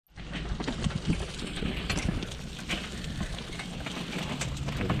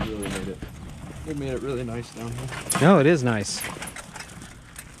They made it really nice down here. No, it is nice.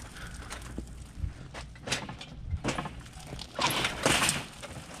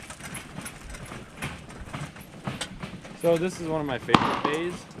 So this is one of my favorite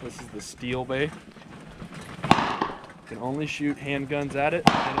bays. This is the steel bay. You can only shoot handguns at it,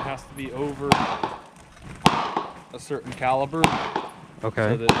 and it has to be over a certain caliber. Okay.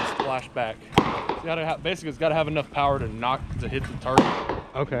 So that it splash back. It's gotta have, basically, it's got to have enough power to hit the target.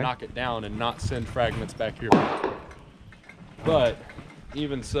 Okay. Knock it down and not send fragments back here. But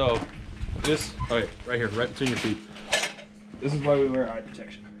even so, this right here, right between your feet. This is why we wear eye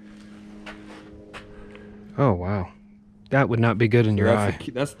protection. Oh wow, that would not be good in your eye.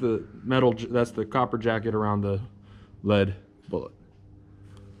 That's the metal. That's the copper jacket around the lead bullet.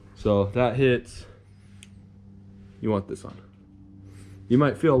 So if that hits, you want this on. You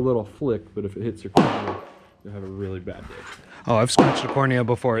might feel a little flick, but if it hits your cornea, you'll have a really bad day. Oh, I've scratched a cornea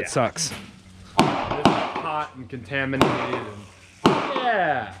before. It sucks. It's hot and contaminated. And,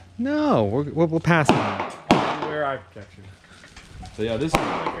 yeah. No, we'll pass on that. Wear eye protection. So yeah, this is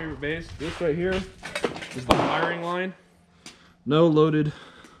my favorite base. This right here is the firing line. No loaded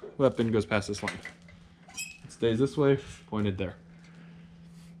weapon goes past this line. It stays this way, pointed there.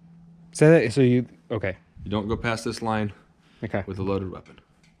 Say that. So you okay? You don't go past this line Okay. with a loaded weapon.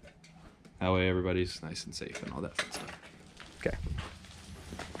 That way everybody's nice and safe and all that fun stuff. Okay.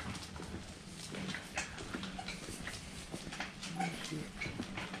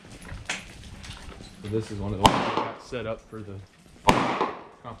 So this is one of the ones that got set up for the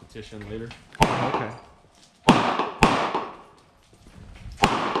competition later. Okay.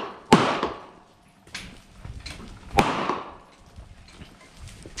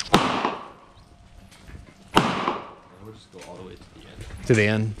 We'll just go all the way to the end. To the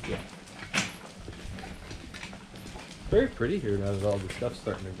end. Yeah. Very pretty here now that all the stuff's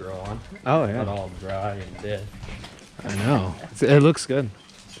starting to grow on. Oh Not yeah. all dry and dead. I know. It looks good.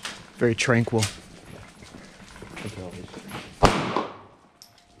 Very tranquil.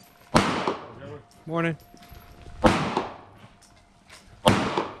 Morning.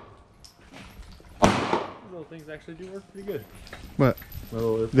 These little things actually do work pretty good. What?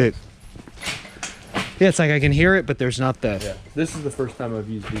 Little Yeah, it's like I can hear it, but there's not the. yeah. This is the first time I've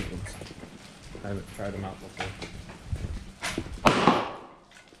used these ones. I haven't tried them out before.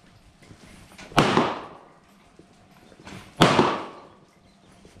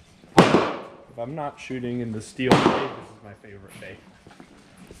 If I'm not shooting in the steel bay, this is my favorite bay.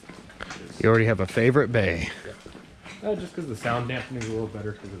 You already have a favorite bay. Yeah. Just because the sound dampening is a little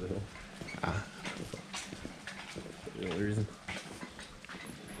better because of the hill. That's the only reason.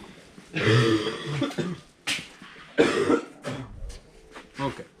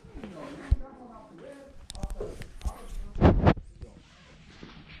 Okay.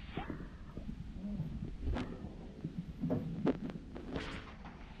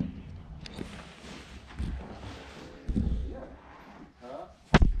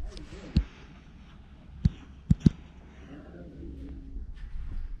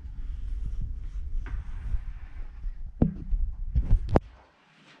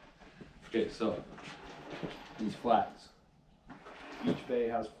 Okay, so these flags. Each bay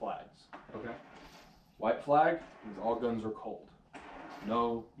has flags. Okay. White flag means all guns are cold.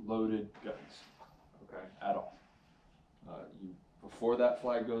 No loaded guns. Okay, at all. Before that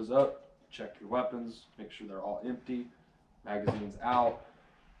flag goes up, check your weapons, make sure they're all empty, magazines out.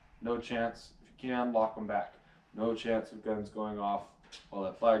 No chance, if you can, lock them back. No chance of guns going off while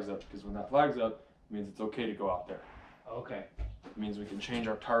that flag's up, because when that flag's up, it means it's okay to go out there. Okay. It means we can change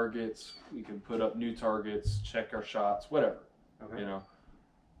our targets, we can put up new targets, check our shots, whatever. Okay. You know.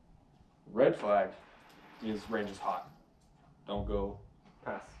 Red flag means range is hot. Don't go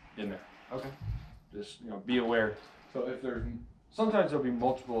Pass. in there. Okay. Just be aware. So if there's sometimes there'll be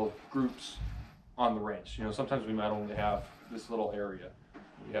multiple groups on the range. Sometimes we might only have this little area.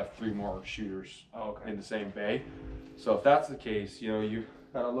 We have 3 more shooters in the same bay. So if that's the case, you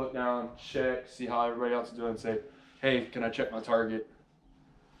gotta look down, check, see how everybody else is doing, say, hey, can I check my target?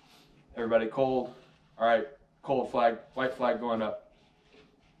 Everybody cold? All right, cold flag, white flag going up.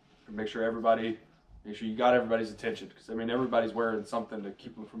 Make sure you got everybody's attention, because everybody's wearing something to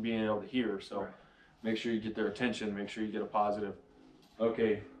keep them from being able to hear. So make sure you get their attention. Make sure you get a positive.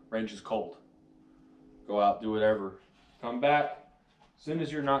 Okay, range is cold. Go out, do whatever. Come back. As soon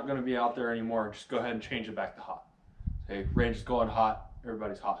as you're not going to be out there anymore, just go ahead and change it back to hot. Hey, range is going hot.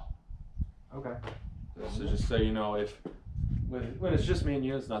 Everybody's hot. Okay. So just so you know, when it's just me and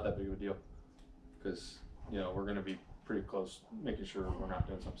you, it's not that big of a deal, because we're going to be pretty close, making sure we're not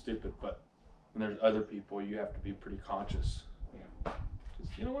doing something stupid. But when there's other people, you have to be pretty conscious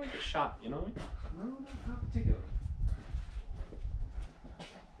 'Cause you don't want to get shot, you know what I mean? No, not particularly.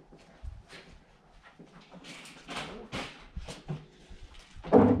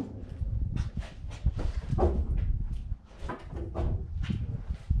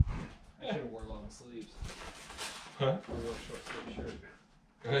 I should have wore long sleeves. Huh? I wore a short sleeve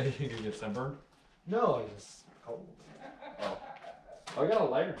shirt. You can get sunburned? No, I just cold. Oh. I got a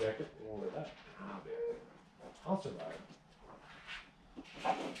lighter jacket. We'll wear that. I'll survive.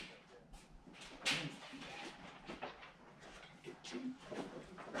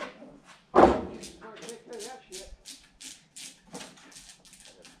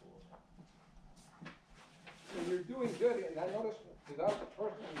 You're doing good, and I noticed, because I was the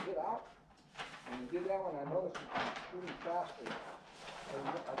first one to get out, and you did that one, I noticed you were shooting faster.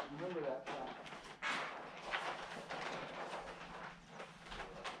 I remember that shot.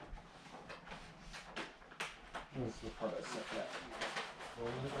 This is the part I set that.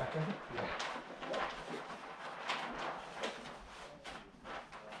 Rolling it back in?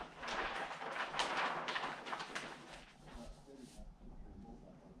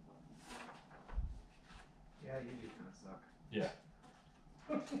 Yeah, you do kind of suck. Yeah.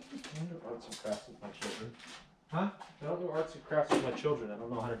 I don't do arts and crafts with my children. Huh? I don't do arts and crafts with my children. I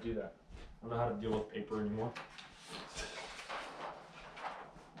don't know how to do that. I don't know how to deal with paper anymore.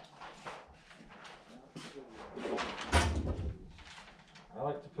 I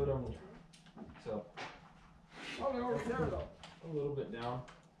like to put them so Oh, they're over there though. a little bit down.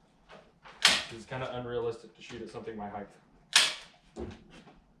 It's kind of unrealistic to shoot at something my height.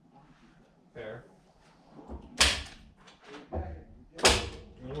 Fair.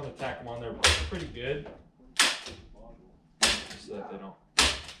 You want to tack them on there pretty good, so that they don't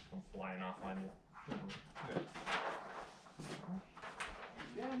come flying off on you.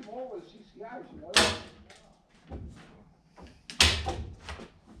 Dan Moore was CCI's, you know?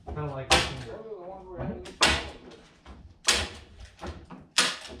 Kind of like Those are the ones we're having these problems with.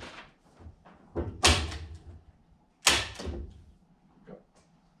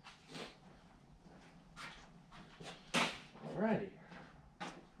 Alrighty.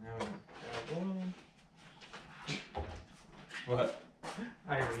 Now we grab one. What?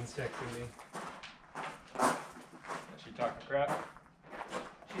 Irene's texting me. Is she talking crap?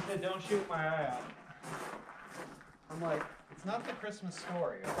 She said, "Don't shoot my eye out." I'm like, it's not the Christmas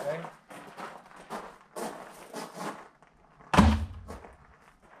story, okay?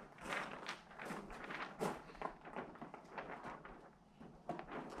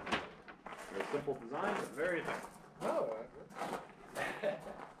 Very simple design, but very effective. Oh,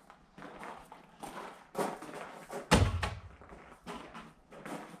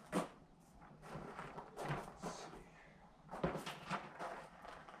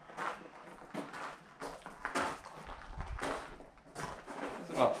 That's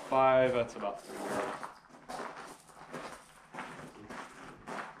about 5, that's about 3 yards.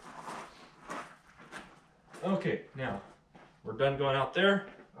 Okay, now we're done going out there.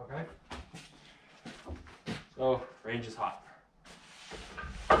 Okay. So range is hot.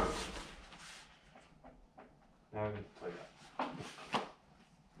 Now we can play that.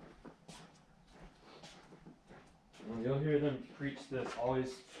 And you'll hear them preach this. Always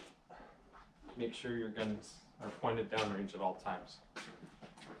make sure your guns are pointed downrange at all times.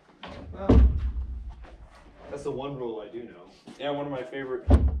 Well, that's the one rule I do know. Yeah, one of my favorite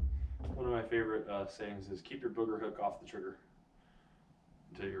sayings is keep your booger hook off the trigger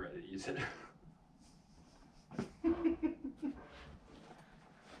until you're ready to use it.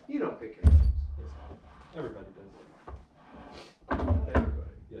 You don't pick your nose. Everybody does. Not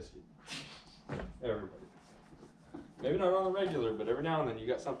everybody. Yes, you. Everybody. Maybe not on the regular, but every now and then you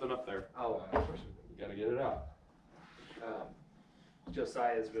got something up there. Oh, of course we You gotta get it out. do.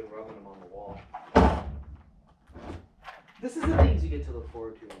 Josiah's been rubbing them on the wall. This is the things you get to look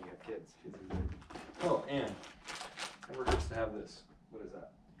forward to when you have kids. Oh, and never hurts to have this What is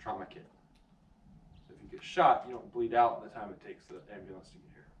that? trauma kit. So if you get shot, you don't bleed out in the time it takes the ambulance to get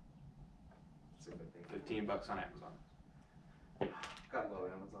here. It's a good thing. $15 on Amazon. Got low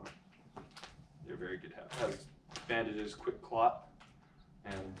Amazon. They're very good to have. It has bandages, quick clot,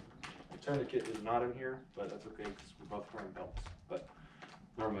 and the tourniquet is not in here, but that's okay because we're both wearing belts. But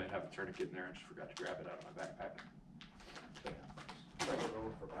normally I'd have a tourniquet in there and just forgot to grab it out of my backpack. Like a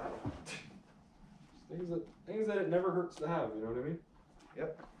room for battle. Things that it never hurts to have, you know what I mean?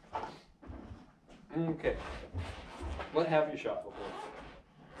 Yep. Okay. What have you shot before?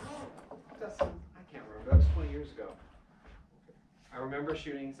 That's, I can't remember. That was 20 years ago. I remember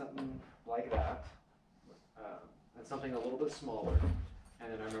shooting something like that, and something a little bit smaller,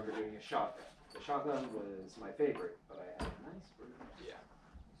 and then I remember doing a shotgun. The shotgun was my favorite, but I had a nice bird. Yeah.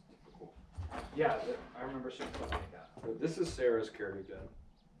 Yeah, I remember shooting something like that. This is Sarah's carry gun.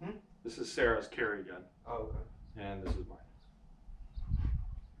 Hmm? This is Sarah's carry gun, Oh, okay. and this is mine.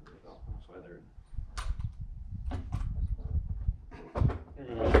 Oh, that's why they're.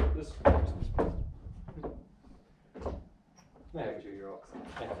 This. I have a 2-year-old.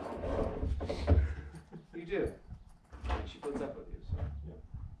 You do. And she puts up with you, so.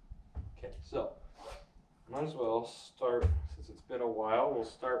 Okay, so might as well start, since it's been a while, we'll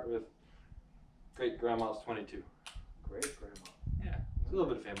start with great grandma's 22. Great grandma. Yeah, it's a little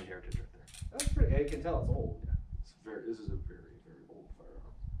bit of family heritage right there. That's pretty. I can tell it's old. This is a very, very old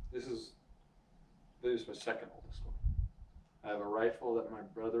firearm. This is my second oldest one. I have a rifle that my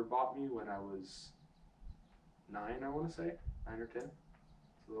brother bought me when I was 9, I want to say, 9 or 10.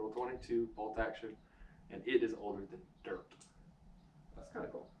 It's a little 22 bolt action, and it is older than dirt. That's kind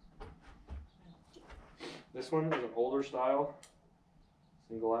of cool. This one is an older style,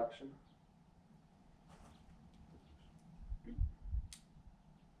 single action.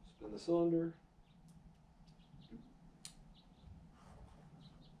 Spin the cylinder.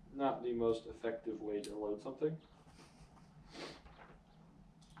 Not the most effective way to load something,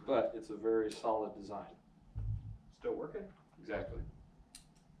 but it's a very solid design. Still working? Exactly.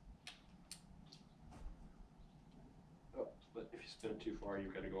 Oh, but if you spin it too far,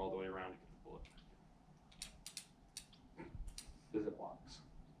 you've got to go all the way around to get the bullet. Because it locks.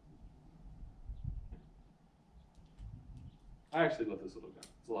 I actually love this little gun.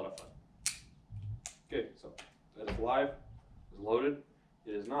 It's a lot of fun. Okay, so that is live, it's loaded.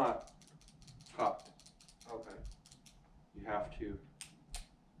 It is not cocked. Okay. You have to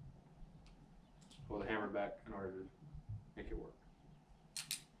pull the hammer back in order to make it work.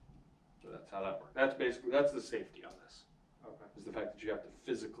 So that's how that works. That's the safety on this. Okay. Is the fact that you have to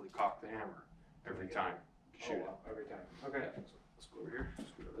physically cock the hammer every time to shoot Oh, wow. Every time. it. Okay. Yeah, so let's go over here.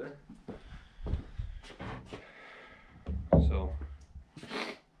 Scoot over there. So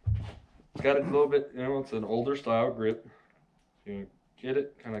it's got a little bit, it's an older style grip. You get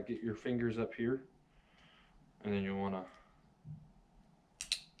it, kind of get your fingers up here, and then you want to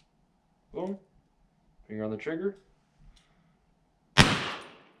boom, finger on the trigger.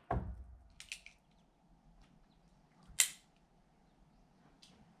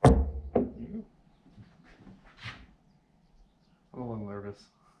 I'm a little nervous.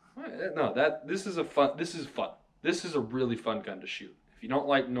 No, this is fun. This is a really fun gun to shoot. If you don't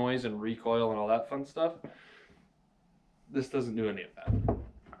like noise and recoil and all that fun stuff, this doesn't do any of that. All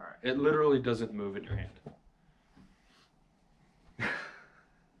right, it literally doesn't move in your hand.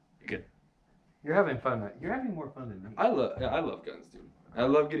 Good. You're having fun. You're having more fun than me. I love guns, dude. I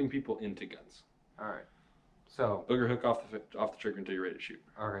love getting people into guns. All right. So, Booger hook off the trigger until you're ready to shoot.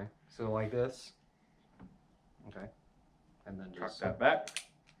 okay. So like this. Okay. And then Cock just that back.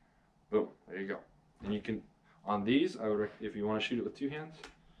 Boom. There you go. And you can, on these, if you want to shoot it with 2 hands,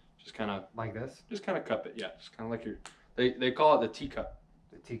 just kind of like this. cup it. Yeah, just kind of like they call it the teacup.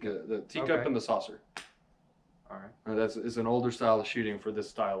 The teacup. The teacup Okay. and the saucer. All right. It's an older style of shooting for this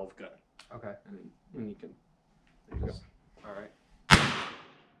style of gun. Okay. And you can. There you go. All right.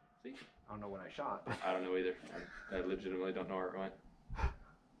 See? I don't know when I shot. I don't know either. I legitimately don't know where it went. I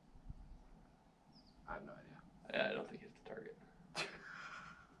have no idea. I don't think it's the target.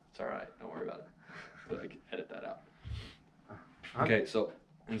 It's all right. Don't worry about it. But I can edit that out. Okay, so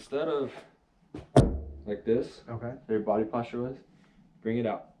instead of like this, Okay. your body posture was, bring it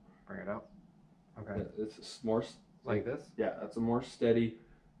out. Bring it out. Okay. It's more Like this. Yeah, that's a more steady.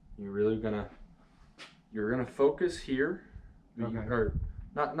 You're gonna focus here, Okay. or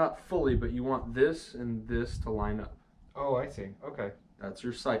not fully, but you want this and this to line up. Oh, I see. Okay. That's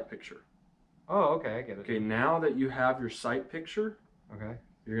your sight picture. Oh, okay. I get it. Okay, now that you have your sight picture, Okay.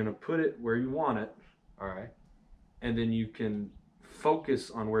 you're gonna put it where you want it, All right. and then you can focus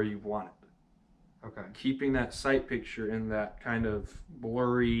on where you want it. Okay. Keeping that sight picture in that kind of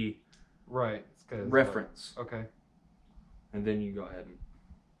blurry Right. It's good. reference. Okay. And then you go ahead and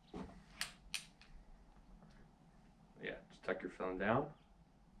just tuck your phone down.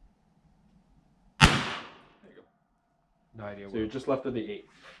 There you go. No idea. So you're just left with the 8.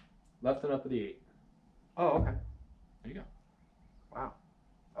 Left and up with the 8. Oh, okay. There you go. Wow.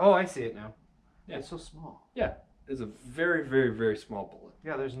 Oh, I see it now. Yeah. It's so small. It's a very, very, very small bullet.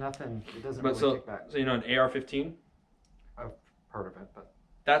 Yeah, there's nothing. It doesn't But really kick back. so you know an AR-15? Heard of it, but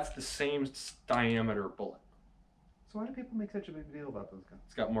That's the same diameter bullet. so why do people make such a big deal about those guns?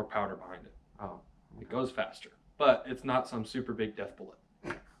 It's got more powder behind it. Oh. It goes faster, but it's not some super big death bullet.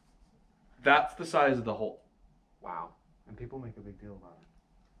 That's the size of the hole. Wow. And people make a big deal about it.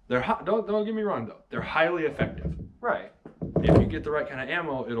 They're don't get me wrong though. They're highly effective. Right. if you get the right kind of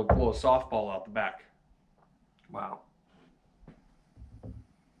ammo, it'll blow a softball out the back. Wow.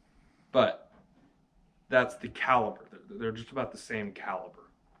 But that's the caliber. They're just about the same caliber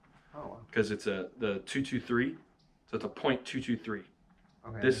Oh, wow. because it's the 223, so it's a .223.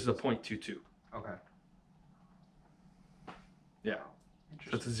 Okay. This is a .22. Okay. Yeah.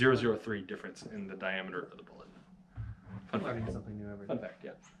 So it's a 0.003 difference in the diameter of the bullet. Fun fact. Learning something new every day. Fun fact,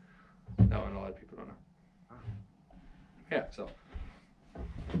 yeah. No, and a lot of people don't know. Yeah, so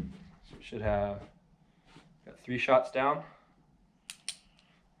we should have got 3 shots down.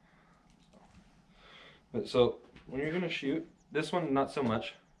 But so when you're gonna shoot, this one not so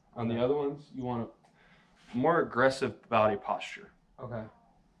much. On the other ones, you want a more aggressive body posture. Okay.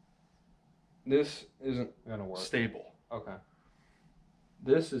 This isn't Gonna work. stable. Okay.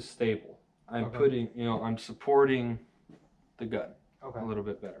 This is stable. I'm Okay. putting, I'm supporting the gun Okay. a little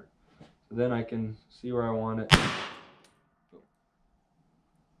bit better. So then I can see where I want it.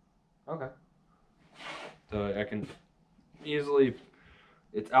 Okay. So I can easily,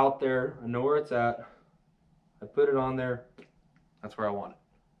 it's out there. I know where it's at. I put it on there. That's where I want it.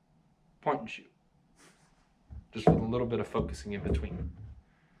 Point and shoot. Just with a little bit of focusing in between.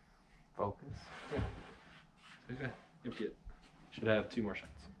 Focus. Okay. Yep, yep. Should have 2 more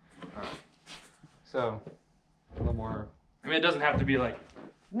shots. All right. So, a little more. I mean, it doesn't have to be like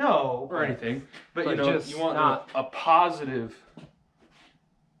No. or anything, but, But you know, just you want not- a positive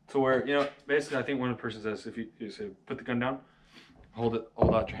to where, basically I think one person says if you say put the gun down, hold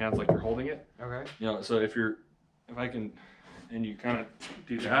out your hands like you're holding it. Okay. So if I can, and you kind of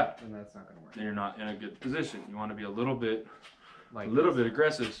do that, Then that's not gonna work. then you're not in a good position. You want to be a little bit Like. bit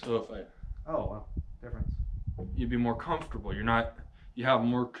aggressive. So if Oh well. Difference. you'd be more comfortable. You have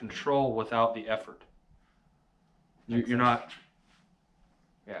more control without the effort. Makes You're sense. not,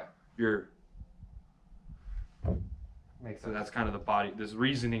 Yeah. you're, Makes so sense. that's kind of this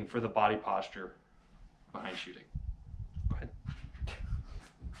reasoning for the body posture behind shooting. Go ahead.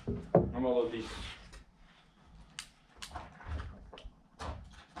 I'm gonna load these.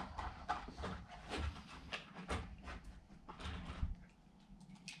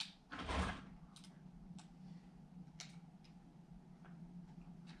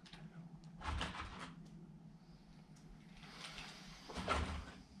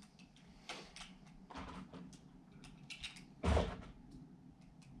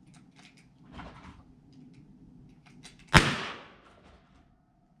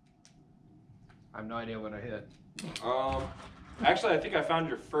 I have no idea what I hit. Actually, I think I found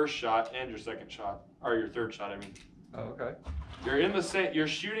your first shot and your second shot, or your third shot. I mean, Oh, okay. you're in the you're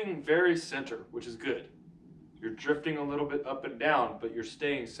shooting very center, which is good. You're drifting a little bit up and down, but you're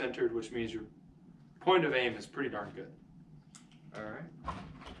staying centered, which means your point of aim is pretty darn good. All right.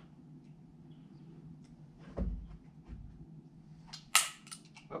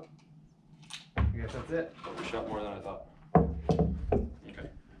 Oh. I guess that's it. You shot more than I thought. Okay,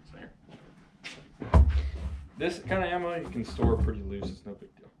 so here. This kind of ammo you can store pretty loose. It's no big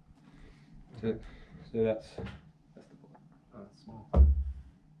deal. So that's the bullet. Oh, it's small.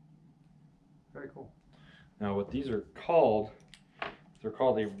 Very cool. Now what these are called, they're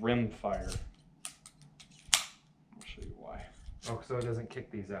called a rim fire. I'll show you why. Oh, so it doesn't kick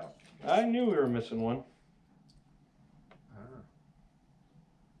these out. I knew we were missing one. Ah.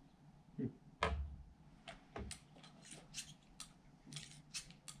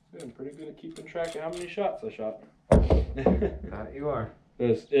 Good, I'm pretty good at keeping track of how many shots I shot. That you are.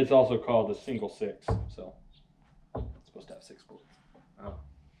 It's also called a single 6, so it's supposed to have 6 bullets. Oh.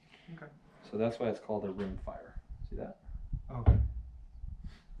 Okay. So that's why it's called a rim fire. See that? Okay.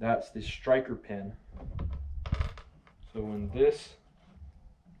 That's the striker pin. So when this,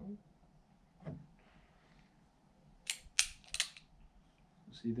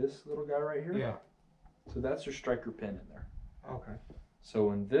 see this little guy right here? Yeah. So that's your striker pin in there. Okay. So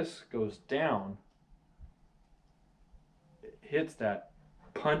when this goes down, it hits that,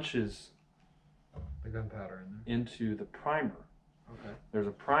 punches The gunpowder in there. into the primer. Okay. There's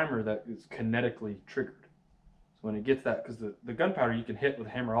a primer that is kinetically triggered. So when it gets that, because the gunpowder you can hit with a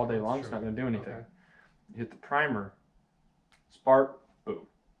hammer all day long, it's Sure. not going to do anything. Okay. You hit the primer, spark, boom.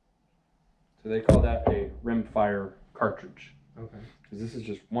 So they call that a rim fire cartridge. Okay. Because this is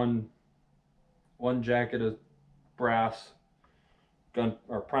just one jacket of brass, gun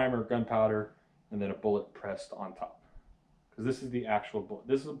or primer, gunpowder, and then a bullet pressed on top. Because this is the actual bullet.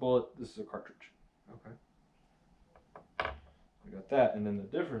 This is a bullet. This is a cartridge. Okay. We got that, and then the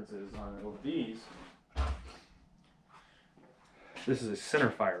difference is on these. This is a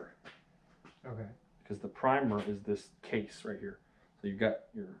center fire Okay. because the primer is this case right here. So you got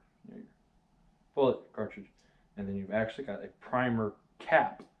your bullet cartridge, and then you've actually got a primer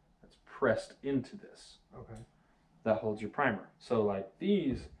cap that's pressed into this Okay. that holds your primer. So like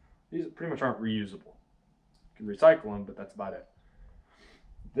these pretty much aren't reusable. You can recycle them, but that's about it.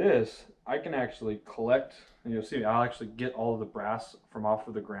 This, I can actually collect, and you'll see, I'll actually get all of the brass from off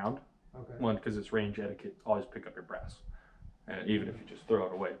of the ground. Okay. One, because it's range etiquette, always pick up your brass. And even if you just throw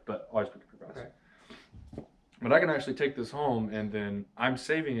it away, but always pick up your brass. Okay. But I can actually take this home, and then I'm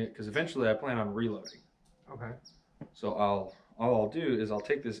saving it, because eventually I plan on reloading. Okay. So all I'll do is I'll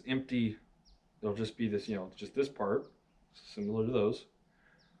take this empty, it'll just be this, just this part, similar to those,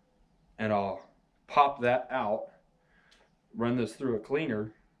 and I'll pop that out, run this through a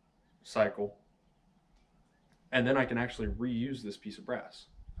cleaner cycle, and then I can actually reuse this piece of brass.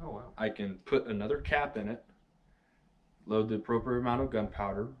 Oh wow. I can put another cap in it, load the appropriate amount of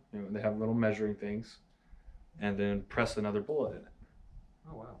gunpowder, they have little measuring things, and then press another bullet in it,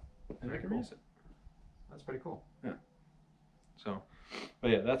 Oh wow. and I Very can cool. reuse it. That's pretty cool. So, but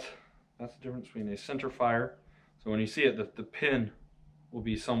yeah, that's the difference between a center fire. So when you see it, the pin will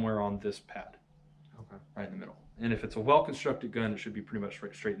be somewhere on this pad, Okay. right in the middle. And if it's a well-constructed gun, it should be pretty much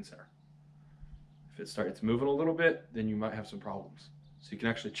straight and center. If it's moving a little bit, then you might have some problems. So you can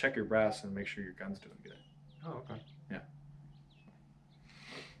actually check your brass and make sure your gun's doing good. Oh okay.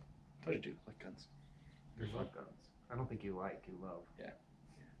 Told you, like guns. You love guns. I don't think you like. You love. Yeah,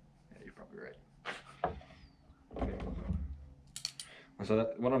 you're probably right. Okay. So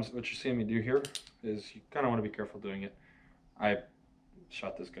what you're seeing me do here is you kind of want to be careful doing it. I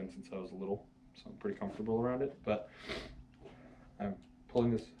shot this gun since I was little, so I'm pretty comfortable around it. But I'm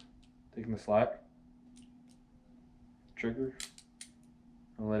pulling this, taking the slack, trigger,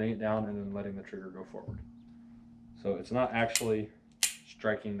 and letting it down, and then letting the trigger go forward. So it's not actually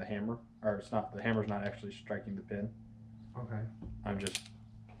striking the hammer, or the hammer's not actually striking the pin. Okay. I'm just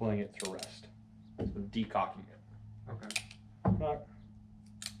pulling it to rest. So decocking it. Okay. Knock.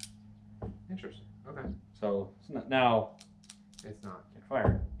 Interesting. Okay. So it's not, now It's not. I can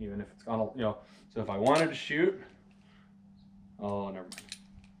fire it, even if it's gone, so if I wanted to shoot, oh, never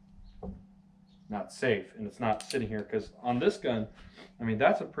mind. Not safe, and it's not sitting here, because on this gun, I mean,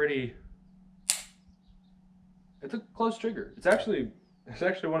 it's a close trigger. It's actually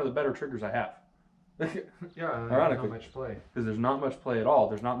one of the better triggers I have. Yeah. Ironically. Not much play. Because there's not much play at all.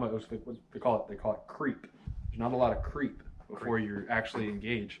 There's not much, what they call it creep. There's not a lot of creep before you actually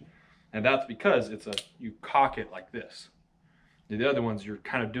engage. And that's because you cock it like this. The other ones, you're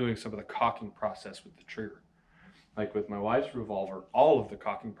kind of doing some of the cocking process with the trigger. Like with my wife's revolver, all of the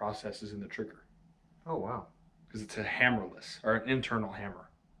cocking process is in the trigger. Oh wow. Because it's a hammerless, or an internal hammer.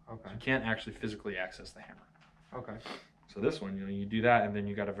 Okay. You can't actually physically access the hammer. Okay. So this one, you do that, and then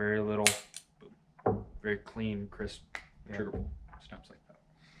you got a very little, very clean, crisp trigger pull. Snaps like that.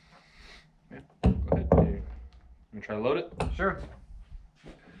 Yeah, go ahead. You gonna try to load it? Sure.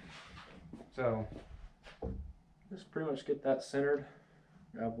 So. Just pretty much get that centered,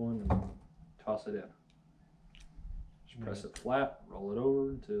 grab one, and toss it in. Just press it flat, roll it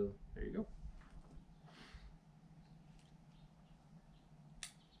over until, there you go.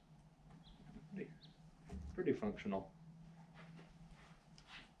 Pretty functional.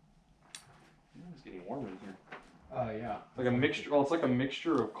 It's getting warm in here. Yeah. Like a mixture. Well, it's like a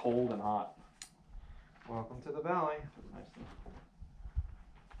mixture of cold and hot. Welcome to the valley. Nice thing.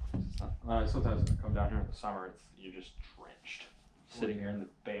 It's not, sometimes when I come down here in the summer, you're just drenched, sitting here in the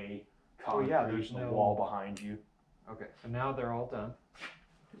bay. Oh, yeah, concrete, there's the no- wall behind you. Okay. So now they're all done.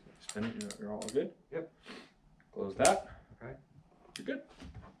 Spin it. You're all good. Yep. Close that. Okay. You're good.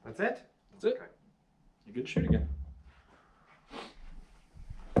 That's it. That's it. Okay. You can shoot again.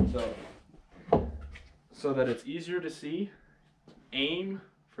 So that it's easier to see, aim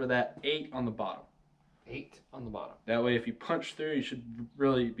for that 8 on the bottom. 8 on the bottom. That way, if you punch through, you should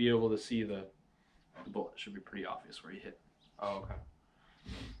really be able to see the bullet. It should be pretty obvious where you hit. Oh, okay.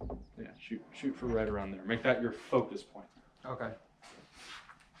 Yeah, shoot for right around there. Make that your focus point. Okay.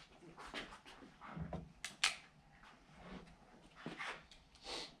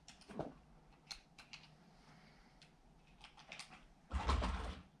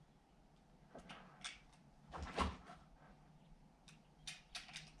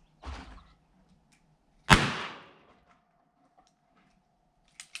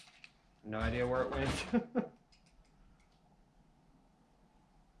 No idea where it went.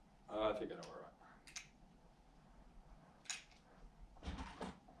 I think I know where I'm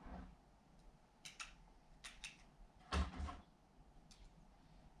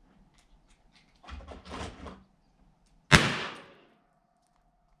at.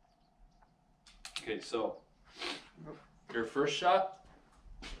 Okay, so your first shot,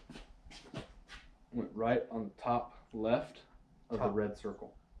 went right on the top left of the Top. red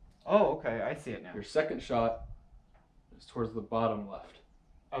circle. Oh, okay, I see it now. Your second shot is towards the bottom left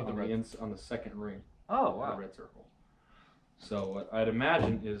Of the on red. on the second ring Oh, of the wow. red circle. So what I'd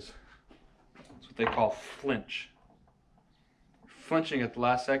imagine is it's what they call flinch. Flinching at the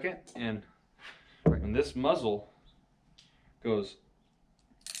last second, and when this muzzle goes,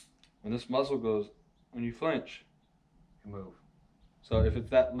 when you flinch, You move. so if it's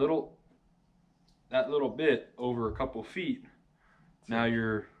that little bit over a couple feet, now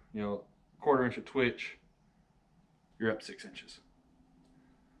you're, quarter inch of twitch, you're up 6 inches.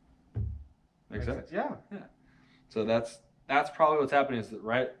 Make sense? Yeah. So that's probably what's happening, is that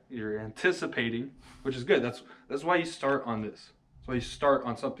you're anticipating, which is good. That's why you start on this. That's why you start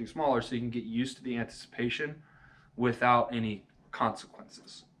on something smaller, so you can get used to the anticipation without any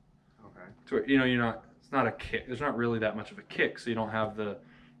consequences. Okay. So it's not a kick. There's not really that much of a kick, so you don't have the,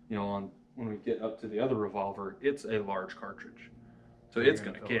 when we get up to the other revolver, it's a large cartridge, so you're it's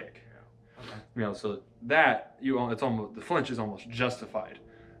gonna gonna feel it. kick. Okay. So that it's almost, the flinch is almost justified,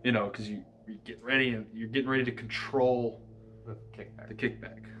 because you get ready and you're getting ready to control The kickback. the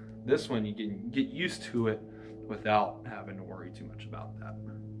kickback. This one you get used to it without having to worry too much about that.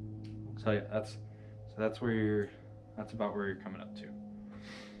 So yeah, that's about where you're coming up to.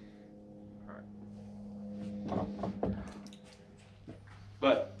 All right.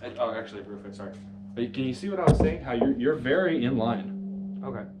 But actually, real quick, sorry. But can you see what I was saying? How you're very in line.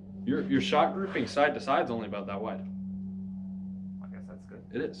 Okay. Your shot grouping side to side is only about that wide. I guess that's good.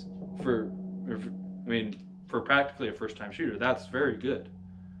 It is for practically a first time shooter. That's very good.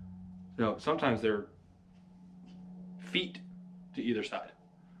 Sometimes they're feet to either side.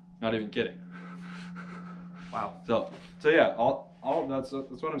 Not even kidding. Wow. So yeah, all that's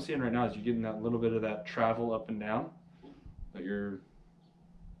what I'm seeing right now, is you're getting that little bit of that travel up and down, but you're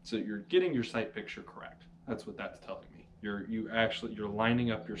getting your sight picture correct. That's what that's telling me. You're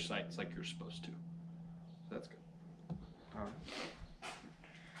lining up your sights like you're supposed to. So that's good. All right.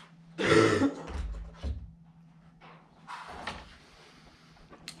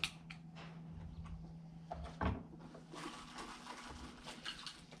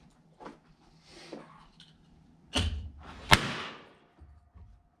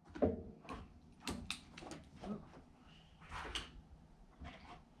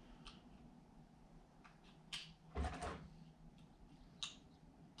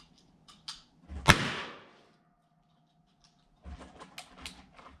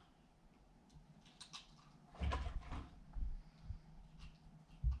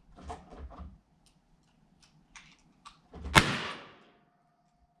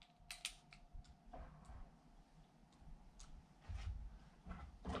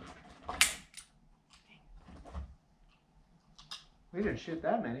 We didn't shoot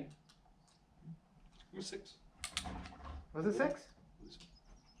that many. It was 6. Was it 6?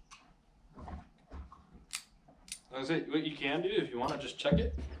 That's it. What you can do, if you want to just check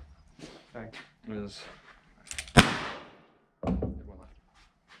it, Okay. is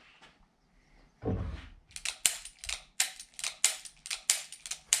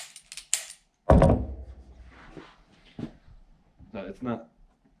no, it's not.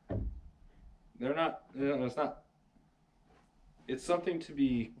 They're not. It's not. It's something to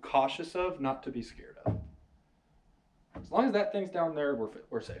be cautious of, not to be scared of. As long as that thing's down there,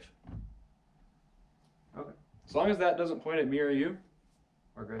 we're safe. Okay. As long as that doesn't point at me or you,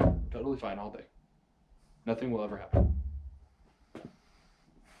 We're good. totally fine all day. Nothing will ever happen.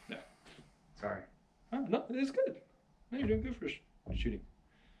 Yeah. Sorry. Oh, no, it's good. No, you're doing good for shooting.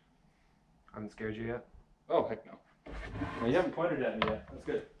 I haven't scared you yet? Oh, heck no. No, you haven't pointed at me yet. That's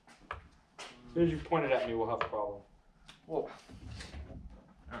good. As soon as you point it at me, we'll have a problem. Whoa.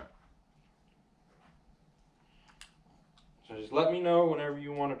 So just let me know whenever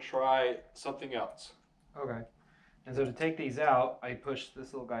you want to try something else. Okay. And so to take these out, I push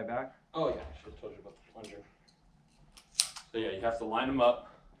this little guy back. Oh yeah, I should have told you about the plunger. So yeah, you have to line them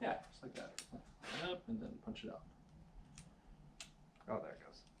up. Yeah, just like that. Line up and then punch it out. Oh, there it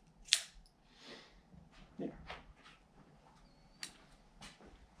goes. Yeah.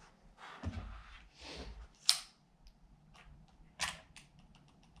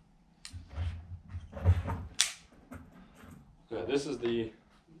 Yeah, this is the.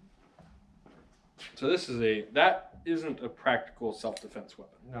 So this is that isn't a practical self-defense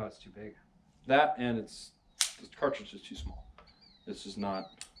weapon. No, it's too big. That and the cartridge is too small. It's just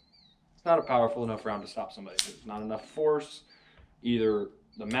not. It's not a powerful enough round to stop somebody. There's not enough force, either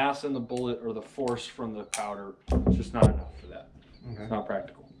the mass in the bullet or the force from the powder. It's just not enough for that. Okay. It's not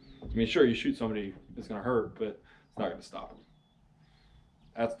practical. I mean, sure, you shoot somebody, it's gonna hurt, but it's not gonna stop them.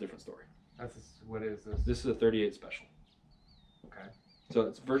 That's a different story. What is this? This is a 38 special. Okay. So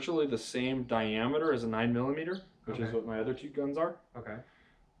it's virtually the same diameter as a 9mm, which is Okay. what my other two guns are, Okay.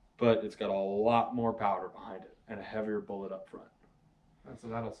 but it's got a lot more powder behind it and a heavier bullet up front. So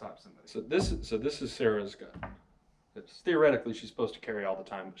that'll stop somebody. So this is Sarah's gun. It's theoretically she's supposed to carry all the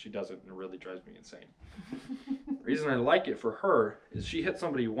time, but she doesn't, and it really drives me insane. The reason I like it for her is she hit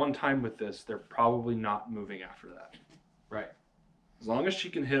somebody one time with this, they're probably not moving after that. Right. As long as she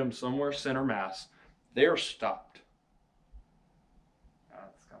can hit them somewhere center mass, they're stopped.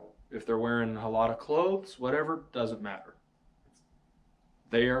 That's cool. If they're wearing a lot of clothes, whatever, doesn't matter.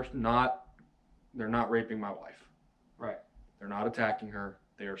 They're not raping my wife. Right. They're not attacking her.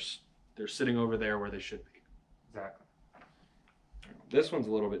 They're sitting over there where they should be. Exactly. This one's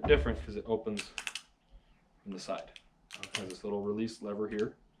a little bit different because it opens from the side. It Okay. has this little release lever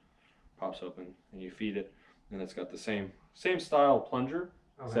here, pops open, and you feed it, and it's got the same style plunger,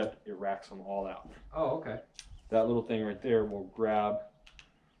 Okay. except it racks them all out. Oh, okay. That little thing right there will grab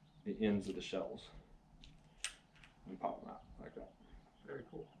the ends of the shells and pop them out like that. Very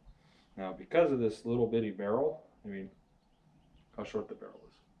cool. Now, because of this little bitty barrel, I mean, how short the barrel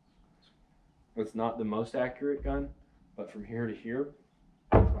is. It's not the most accurate gun, but from here to here,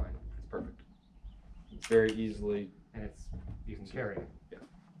 It's fine. it's perfect. It's very easily, And you can carry it. Yeah.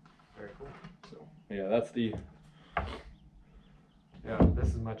 Very cool. so, yeah, that's the, Yeah, this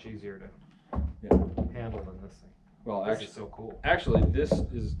is much easier to handle than this thing. well, This actually, is so cool. this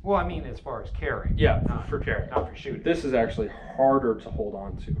is, Well, I mean, as far as carrying. yeah, Not for carrying. Not for shooting. This is actually harder to hold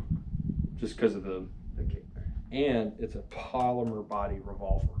on to, just because of the kick there. and it's a polymer body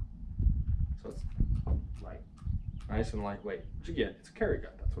revolver. So it's Light. nice and lightweight. Which again, it's a carry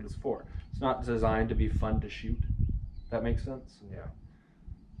gun. That's what it's for. It's not designed to be fun to shoot. That makes sense? Yeah.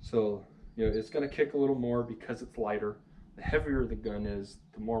 So, it's going to kick a little more because it's lighter. The heavier the gun is,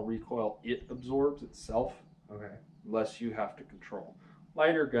 the more recoil it absorbs itself, Okay. less you have to control.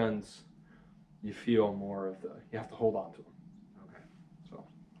 Lighter guns, you feel more of you have to hold on to them. Okay. So,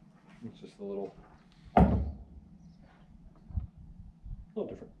 it's just a little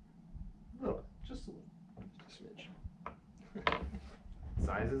different. A little. Just a little. Just a smidge.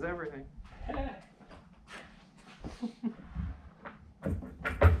 Size is everything.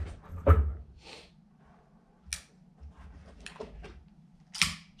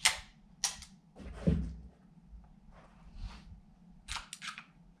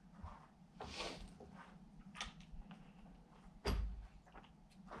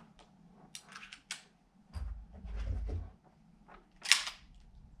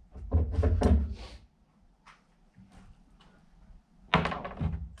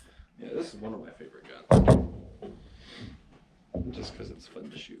 Yeah, this is one of my favorite guns. Just because it's fun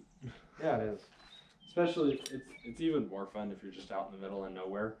to shoot. Yeah, it is. Especially, it's even more fun if you're just out in the middle of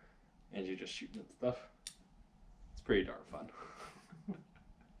nowhere and you're just shooting at stuff. It's pretty darn fun.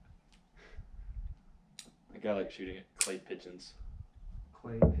 Like I like shooting at clay pigeons.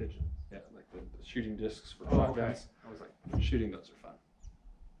 Clay pigeons. Yeah, like the shooting discs for Oh, okay. shotguns. I was like, Shooting those are fun.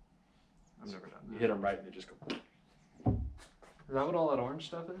 I've never done You that. hit them right and they just go. Is that what all that orange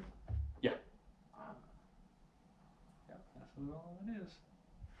stuff is? Yeah. Yeah, that's what all it is.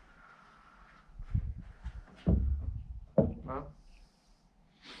 Well.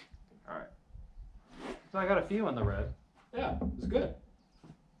 Alright. So I got a few in the red. Yeah, it's good.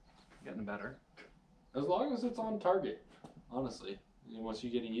 Getting better. As long as it's on target, honestly. Once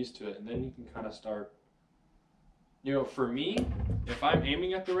you're getting used to it, and then you can kind of start. For me, if I'm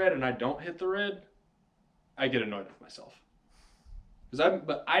aiming at the red and I don't hit the red, I get annoyed with myself.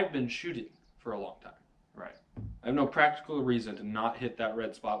 But I've been shooting for a long time. Right. I have no practical reason to not hit that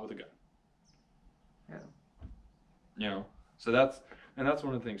red spot with a gun. Yeah. So that's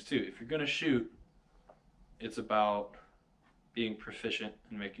one of the things too. If you're gonna shoot, it's about being proficient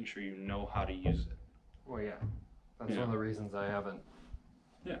and making sure you know how to use it. Well, yeah. That's Yeah. one of the reasons I haven't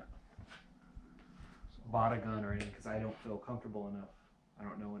bought a gun or anything, because I don't feel comfortable enough. I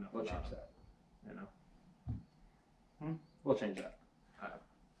don't know enough We'll about change it. that. You know? We'll change that.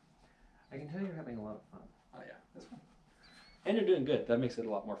 I can tell you're having a lot of fun. Oh yeah, that's fun. And you're doing good. That makes it a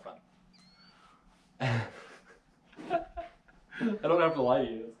lot more fun. I don't have to lie to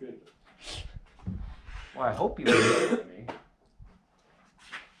you. That's good. Well, I hope you believe me.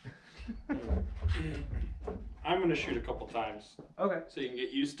 I'm gonna shoot a couple times Okay. so you can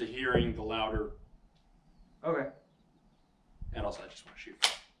get used to hearing the louder. Okay. And also, I just want to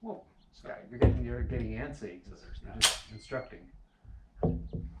shoot. Well, yeah, you're getting antsy because you're just instructing.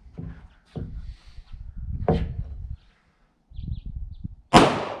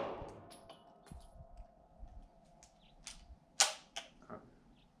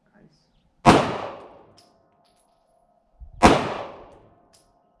 Nice.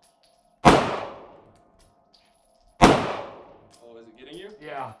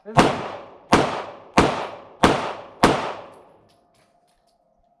 Yeah. I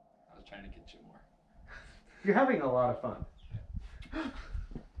was trying to get you more. You're having a lot of fun.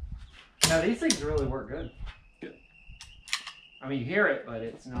 Now these things really work good. Good. I mean, you hear it, but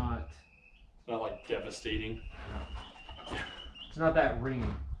it's not. It's not like devastating. It's not that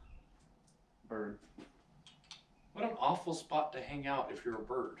ringing. Bird. What an awful spot to hang out if you're a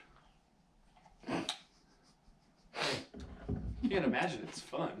bird. You can't imagine it's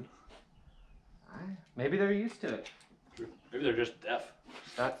fun. Maybe they're used to it. Maybe they're just deaf.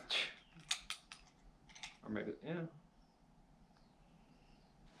 That. Or maybe, yeah.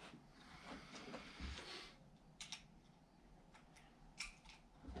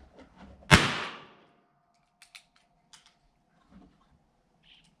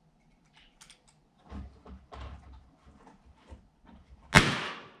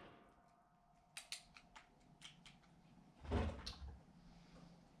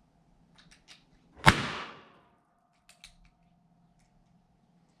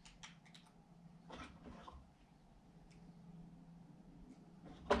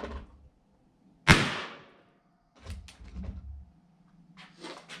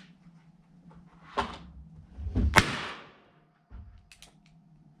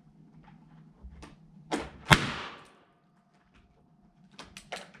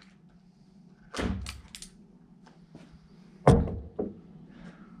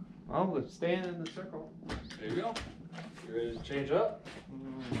 Well, we're staying in the circle. There you go. You ready to change up?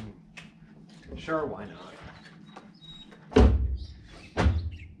 Sure, why not?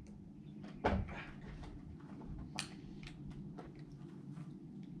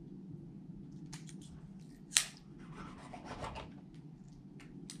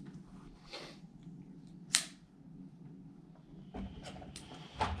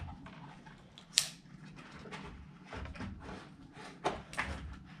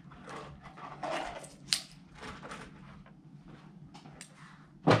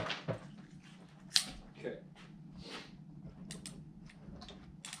 Okay.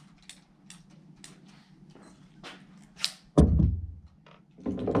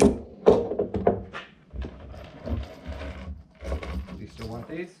 Do you still want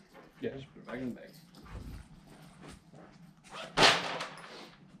these? Yeah, just put it back in the bag.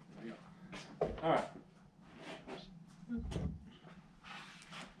 There you go. All right.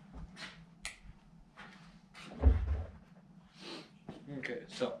 Okay,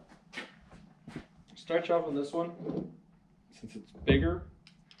 so start you off with this one since it's bigger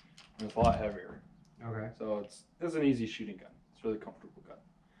and it's a lot heavier. Okay. So it's an easy shooting gun. It's a really comfortable gun.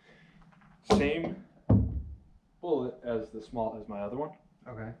 Same bullet as my other one,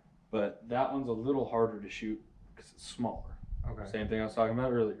 Okay. but that one's a little harder to shoot because it's smaller. Okay. Same thing I was talking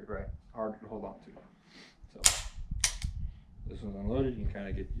about earlier. Right. Harder to hold on to. So this one's unloaded. You can kind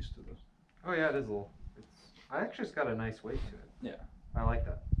of get used to this. Oh yeah, it is a little. I actually it's got a nice weight to it. Yeah. I like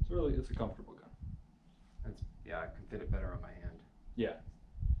that. It's a comfortable gun. Yeah, I can fit it better on my hand. Yeah.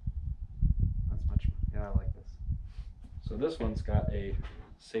 That's much. Yeah, I like this. So this one's got a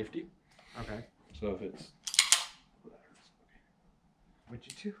safety. Okay. So if it's What'd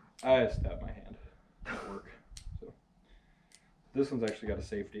you do? I stabbed my hand at work. So this one's actually got a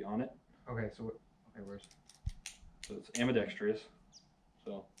safety on it. Okay, so okay, where's? So it's ambidextrous.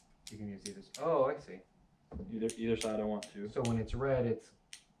 So You can use either. Oh, I see. either side I want to. So when it's red, it's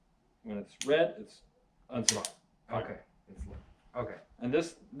When it's red, it's unslide. okay. It's okay. And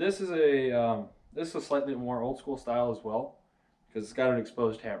this is a slightly more old school style as well, because it's got an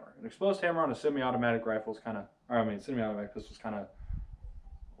exposed hammer. An exposed hammer on a semi-automatic rifle is semi-automatic pistol is kind of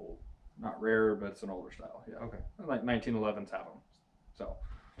old, not rare, but it's an older style. Yeah. Okay. Like 1911s have them. So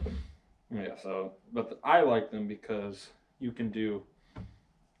yeah. But I like them because you can do,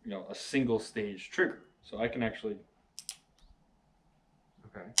 a single stage trigger. So I can actually.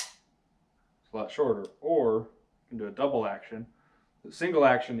 Okay. It's a lot shorter, or you can do a double action. The single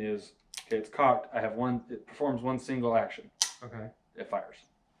action is, okay, it's cocked. It performs one single action. Okay. It fires.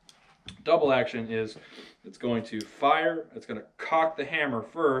 Double action is, it's going to fire, it's going to cock the hammer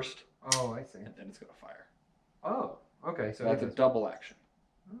first, Oh, I see. and then it's going to fire. Oh, okay. So that's a double action.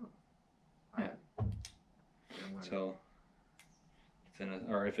 Oh. Yeah. Yeah. So,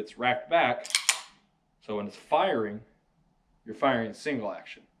 or if it's racked back, so when it's firing, you're firing in single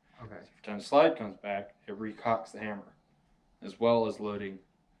action. Okay. Every time the slide comes back, it recocks the hammer, as well as loading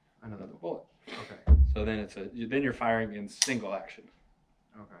Another. another bullet. Okay. So then then you're firing in single action.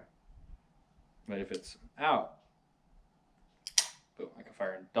 Okay. But if it's out, boom, I can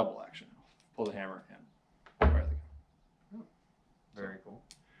fire in double action. Pull the hammer and fire the gun. Very cool.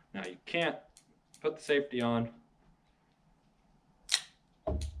 Now you can't put the safety on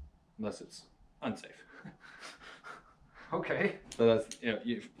unless it's unsafe. Okay. So that's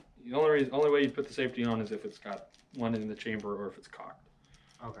the only way you put the safety on is if it's got one in the chamber or if it's cocked.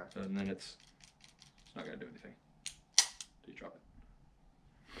 Okay. So, and then it's not gonna do anything till you drop it.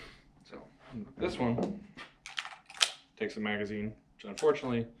 So this one takes a magazine, which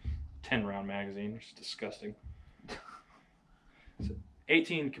unfortunately 10-round magazine, which is disgusting. It's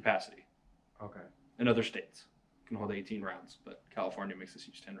 18 capacity. Okay. In other states can hold 18 rounds, but California makes us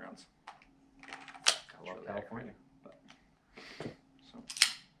each 10 rounds. I love Really California. So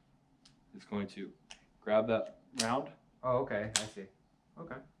it's going to grab that round. Oh, okay. I see.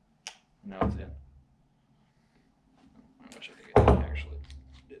 Okay. Now it's in. Which I think it actually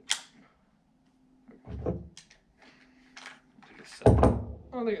did. I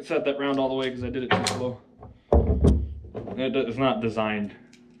don't think it set that round all the way because I did it too slow. It's not designed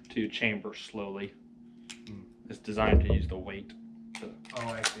to chamber slowly. It's designed to use the weight. Oh,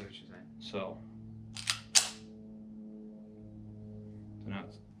 I see what you're saying. So now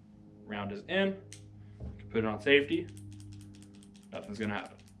it's round is in. You can put it on safety. Nothing's gonna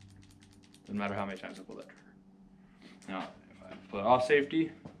happen. Doesn't matter how many times I pull that trigger. Now, if I put it off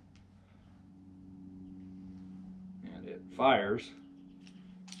safety and it fires,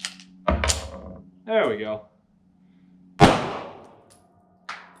 there we go.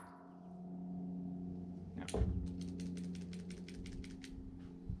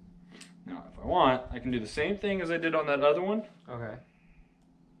 Now, if I want, I can do the same thing as I did on that other one Okay.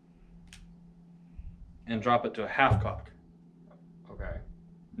 and drop it to a half cock. Okay.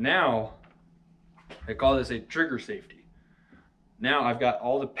 Now, I call this a trigger safety. Now I've got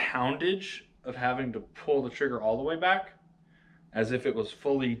all the poundage of having to pull the trigger all the way back as if it was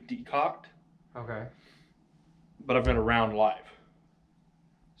fully decocked, Okay. but I've got a round live.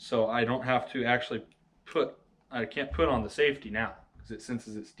 So I don't have to actually I can't put on the safety now because it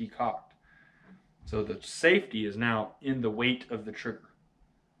senses it's decocked. So the safety is now in the weight of the trigger.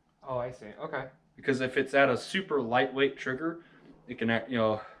 Oh, I see. Okay. Because if it's at a super lightweight trigger, it can act,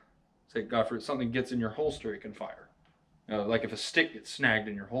 say God forbid something gets in your holster, it can fire. Like if a stick gets snagged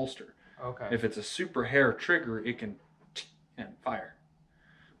in your holster. Okay. If it's a super hair trigger, it can and fire.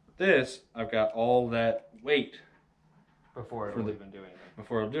 With this, I've got all that weight Before it for will the- even do anything.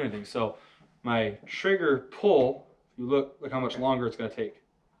 before it'll do anything. So my trigger pull, if you look how much longer it's going to take.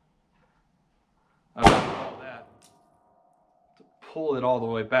 I've got all that to pull it all the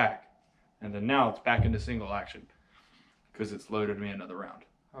way back. And then now it's back into single action because it's loaded me another round.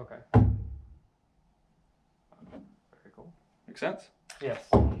 Okay. Very cool. Make sense? Yes.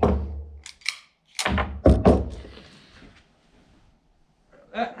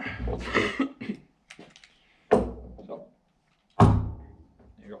 That. So, there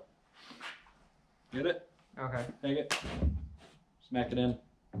you go. Get it? Okay. Take it. Smack it in.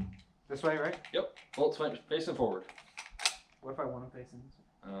 This way, right? Yep. Bolts facing forward. What if I want to face in this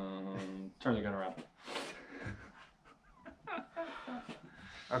way? Turn the gun around.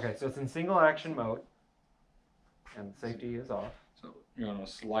 Okay, so it's in single action mode. And safety is off. So you're gonna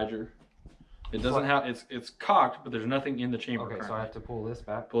slide your. It doesn't have. It's cocked, but there's nothing in the chamber. Okay, so currently. I have to pull this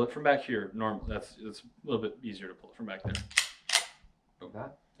back. Pull it from back here. Normal. It's a little bit easier to pull it from back there. Like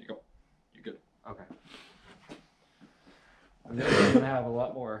that? There you go. You're good. Okay. And this is gonna have a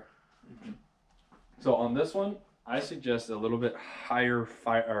lot more. So on this one, I suggest a little bit higher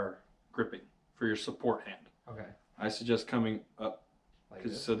gripping for your support hand. Okay. I suggest coming up Like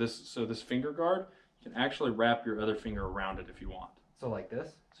because this. so this finger guard, you can actually wrap your other finger around it if you want. So like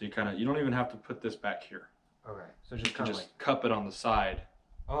this? So you don't even have to put this back here. Okay. So You just can kind of just like. cup it on the side.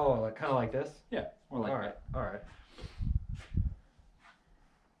 Oh, like kind of like this? Yeah, or like All right. All right.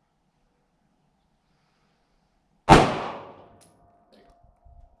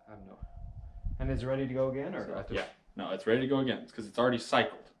 I have no. And it's ready to go again, or do I have to? Yeah. No, it's ready to go again. It's because it's already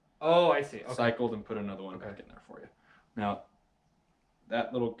cycled. Oh, I see. Okay. Cycled and put another one back in there for you. Now,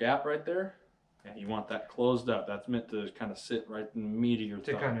 that little gap right there, yeah, you want that closed up. That's meant to kind of sit right in the meat of your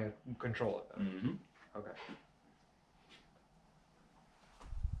To thumb. kind of control it. Then. Mm-hmm. Okay.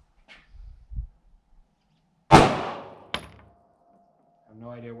 I have no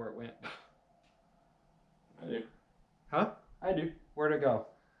idea where it went. I do. Huh? I do. Where'd it go?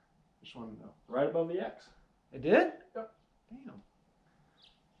 Just want to know. Right above the X. It did? Yep. Damn.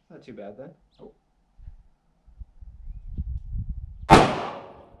 Not too bad then. Oh.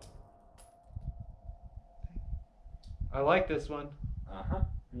 I like this one. Uh-huh.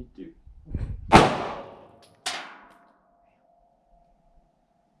 Me too.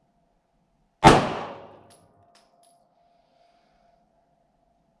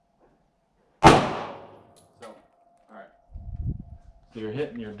 So, alright. you're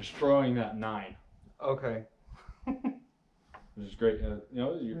hitting, you're destroying that 9, Okay. which is great.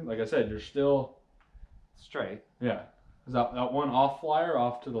 Like I said, you're still Straight. yeah. 'Cause that one off flyer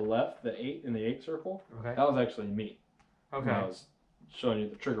off to the left, the 8 in the 8 circle, Okay. that was actually me. When I Okay. was showing you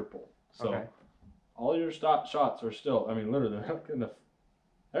the trigger pull. So Okay. all your shots are still. I mean, literally, they're in the.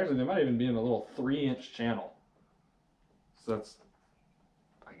 Actually, they might even be in a little 3-inch channel. So that's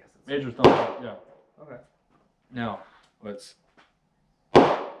I guess it's major thumbs up. Yeah. okay. Now, let's.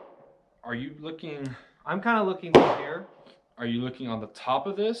 Are you looking? I'm kind of looking through here. Are you looking on the top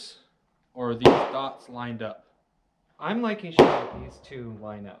of this, or are these dots lined up? I'm liking showing these two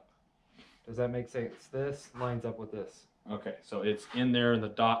line up. Does that make sense? This lines up with this. Okay, so it's in there, and the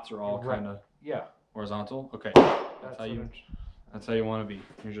dots are all Right. kind of Yeah. horizontal. Okay, That's how what you- I'm- that's how you want to be.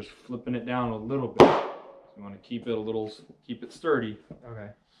 You're just flipping it down a little bit. You want to keep it a little, keep it sturdy,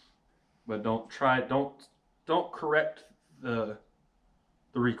 Okay. but don't correct the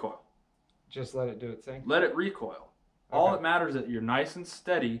recoil. Just let it do its thing. Let it recoil. All Okay. that matters is that you're nice and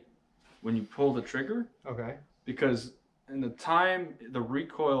steady when you pull the trigger, Okay. because in the time the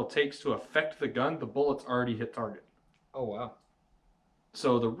recoil takes to affect the gun, the bullet's already hit target. Oh wow.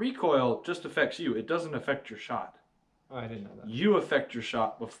 So the recoil just affects you. It doesn't affect your shot. Oh, I didn't know that. You affect your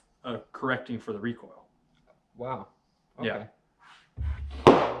shot with correcting for the recoil. Wow. Yeah. Okay.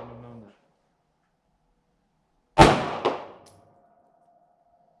 I wouldn't have known that.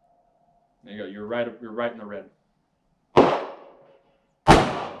 There you go. You're right in the red.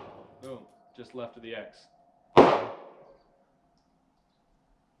 Boom. Just left of the X.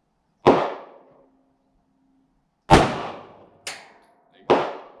 There you go.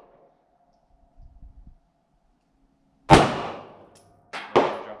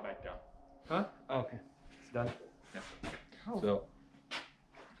 Now drop back down. Huh? Oh, okay. It's done. Oh.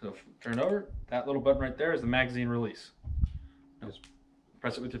 So turn it over. That little button right there is the magazine release. Just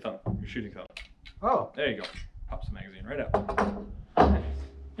press it with your thumb, your shooting thumb. Oh. There you go. Pops the magazine right out. Nice.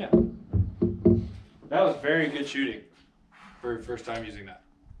 Yeah. That was very good shooting. Very first time using that.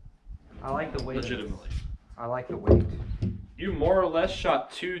 I like the weight. of this. Legitimately. I like the weight. You more or less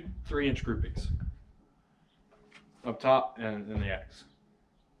shot 2 3-inch groupings. Up top and in the X.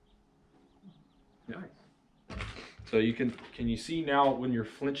 Yeah. Nice. So can you see now when you're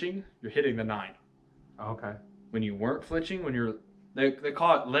flinching, you're hitting the 9. Oh, okay. When you weren't flinching, they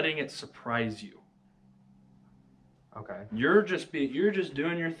call it letting it surprise you. Okay. You're just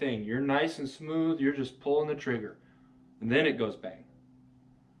doing your thing. You're nice and smooth. You're just pulling the trigger, and then it goes bang.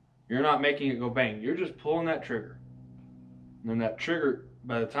 You're not making it go bang. You're just pulling that trigger, and then that trigger.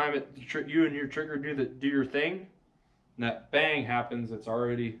 By the time you and your trigger do your thing, and that bang happens, it's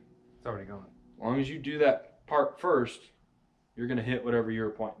already. It's already going. As long as you do that part first, you're gonna hit whatever you're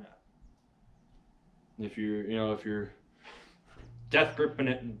pointing at. If you're death gripping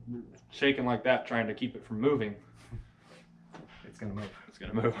it and shaking like that, trying to keep it from moving. It's gonna move. It's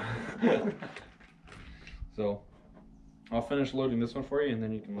gonna move. So I'll finish loading this one for you, and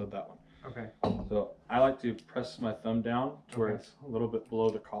then you can load that one. Okay. So I like to press my thumb down to where Okay. it's a little bit below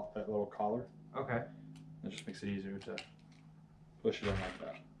that little collar. Okay. That just makes it easier to push it in like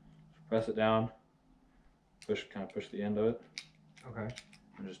that. Press it down, kind of push the end of it, Okay.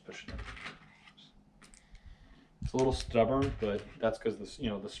 and just push it in. It's a little stubborn, but that's because the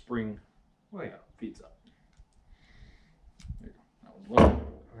spring Well, yeah. feeds up. There you go. That one's loaded.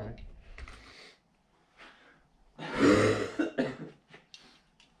 Okay.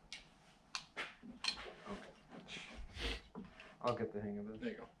 I'll get the hang of it. There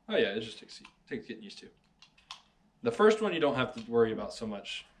you go. Oh yeah, it just takes getting used to. The first one you don't have to worry about so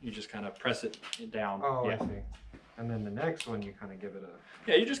much. You just kind of press it down. Oh, yeah. I see. And then the next one, you kind of give it a.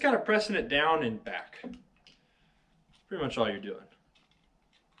 Yeah, you're just kind of pressing it down and back. That's pretty much all you're doing.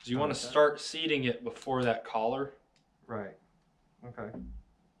 'Cause you want to Okay. start seating it before that collar. Right. Okay.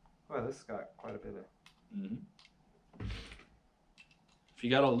 Well, this has got quite a bit of. Mm-hmm. If you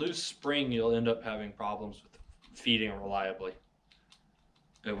got a loose spring, you'll end up having problems with feeding reliably.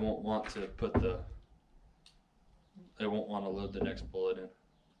 It won't want to It won't want to load the next bullet in.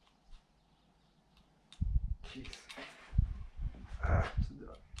 Jeez.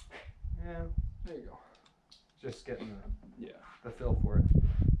 Yeah. There you go. Just getting Yeah. the feel for it.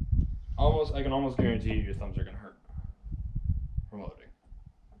 I can almost guarantee you your thumbs are gonna hurt from loading.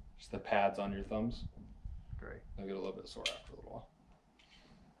 Just the pads on your thumbs, Great. they'll get a little bit sore after a little while.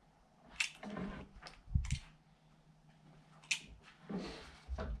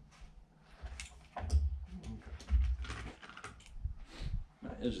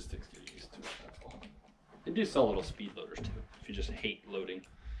 It just takes getting used to it, that's all. They do sell little speed loaders too, if you just hate loading.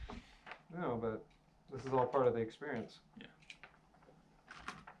 No, but this is all part of the experience.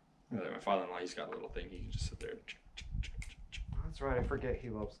 My father-in-law, he's got a little thing. He can just sit there. That's right. I forget he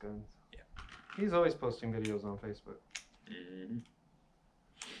loves guns. Yeah. He's always posting videos on Facebook, Mm-hmm.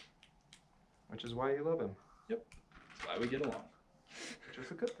 which is why you love him, That's why we get along. which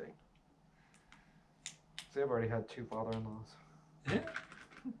is a good thing. See, I've already had 2 father-in-laws. Yeah.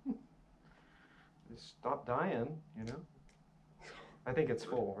 They stop dying, you know? I think it's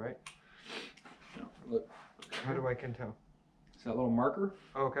full, right? No, look. How do I can tell? See that little marker?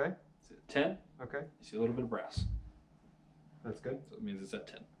 Okay, It's at 10. okay. You see a little bit of brass. That's good. So it means it's at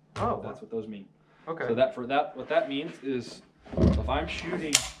 10. Oh, That's what those mean. okay. So what that means is, if I'm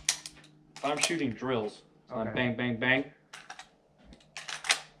shooting drills, so I'm Okay. bang, bang, bang,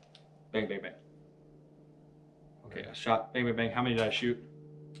 bang, bang, bang. Okay, I shot, bang, bang, bang. How many did I shoot?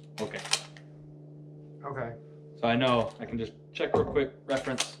 Okay. Okay. So I know I can just check real quick,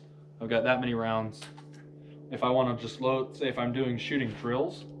 reference. I've got that many rounds. If I want to just load, say if I'm doing shooting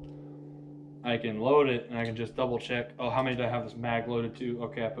drills, I can load it and I can just double check. Oh, how many did I have this mag loaded to?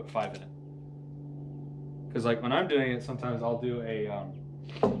 Okay, I put 5 in it. Because like when I'm doing it, sometimes I'll do a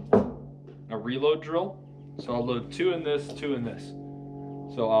reload drill. So I'll load 2 in this, 2 in this.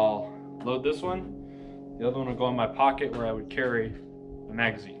 So I'll load this one. The other one will go in my pocket where I would carry a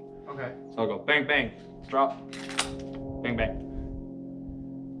magazine. Okay. So I'll go bang, bang, drop, bang, bang.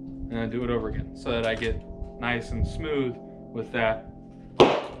 And then do it over again so that I get nice and smooth with that.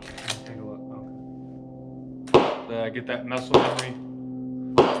 Take a look. Okay. That I get that muscle memory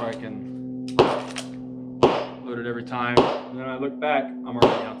where I can load it every time. And then when I look back, I'm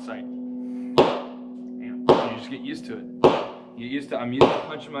already outside. Damn. You just get used to it. You get used to, I'm used to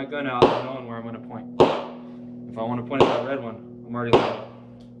punching my gun out and knowing where I'm going to point. If I want to point at that red one, I'm already loaded.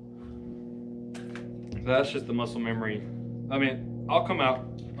 So that's just the muscle memory. I mean, I'll come out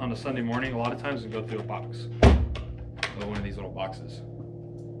on a Sunday morning a lot of times and go through a box. So one of these little boxes.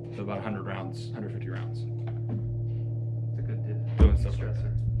 So about 100 rounds, 150 rounds. It's a good Doing stuff like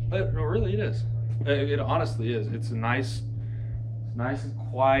stressor. But no, really, it is. It honestly is. It's nice and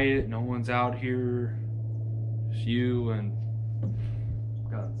quiet. No one's out here. Just you and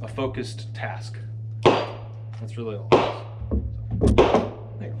Guns. a focused task. That's really all it is.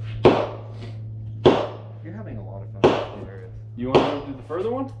 There you go. You're having a lot of fun with these areas. You want to do the further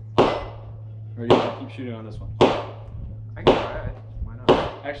one? Or do you want to keep shooting on this one? I can try it. Why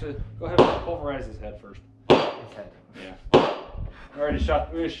not? Actually, go ahead and pulverize his head first. His head. Yeah.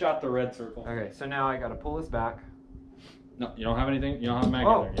 We just shot the red circle. Okay, so now I gotta pull this back. No, you don't have anything? You don't have a mag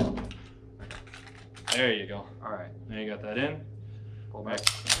Oh. in there yet. There you go. Alright, Now you got that in. pull back.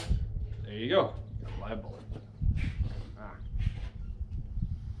 There you go. Got a live bullet. Ah.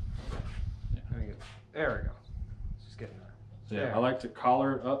 There we go. There we go. It's just getting there. So yeah, There. I like to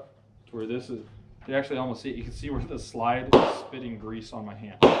collar it up to where this is. You actually almost see it. You can see where the slide is spitting grease on my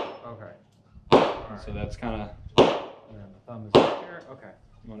hand. Okay. Alright. So that's kind of, And then the thumb is right here. Okay.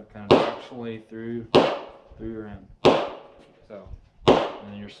 you want it kind of actually through your hand. So, And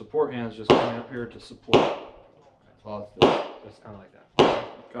then your support hand is just coming up here to support. That's all it's doing. just kind of like that.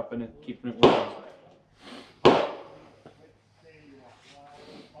 Cupping it, keeping it where it's at.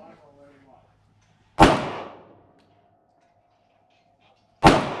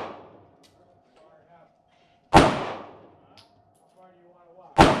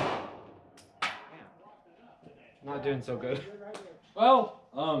 Not doing so good. Well,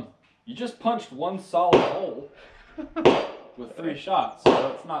 you just punched one solid hole with 3 shots, so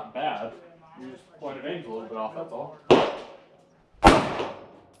that's not bad. You just pointed aims a little bit off, that's all.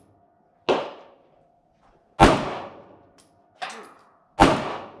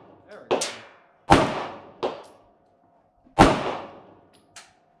 There we go.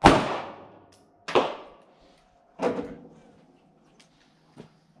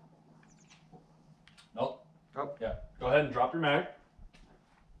 Nope. Oh. Yeah. Go ahead and drop your mag.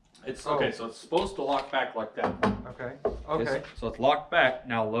 It's okay, so it's supposed to lock back like that. Okay. Okay. So it's locked back.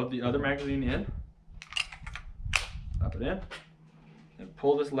 Now load the other magazine in. Drop it in. And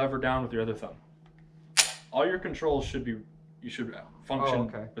pull this lever down with your other thumb. All your controls you should function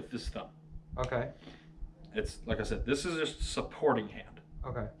okay. with this thumb. Okay. It's like I said, this is just a supporting hand.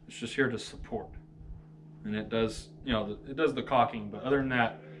 Okay. It's just here to support. And it does, it does the cocking, but other than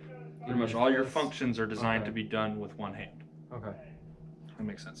that, pretty much all your functions are designed to be done with one hand. Okay. That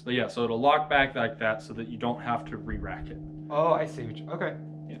makes sense. But yeah, so it'll lock back like that so that you don't have to re-rack it. Oh, I see. Okay.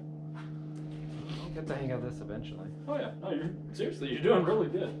 Yeah. I'll get the hang of this eventually. Oh yeah, no, you're doing really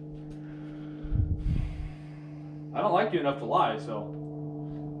good. I don't like you enough to lie, so.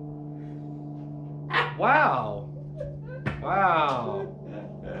 Wow. Wow.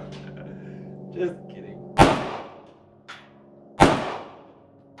 Just kidding.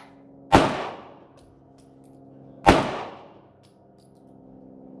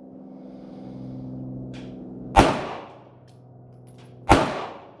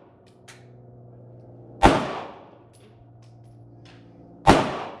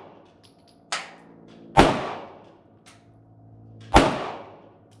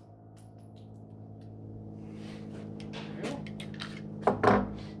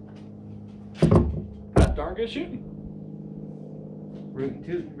 get shooting. Rootin'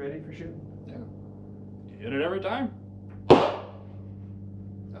 tootin', ready for shooting? You hit it every time.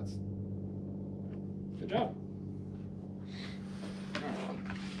 That's good job.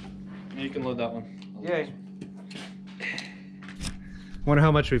 You can load that one. Yay. Wonder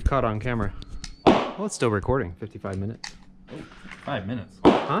how much we've caught on camera. Oh, it's still recording. 55 minutes. 5 minutes.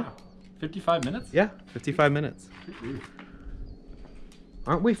 Huh? 55 minutes? Yeah, 55 minutes.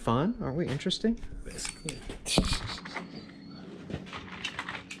 Aren't we fun? Aren't we interesting? Basically.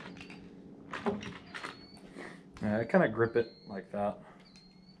 Yeah, I kind of grip it like that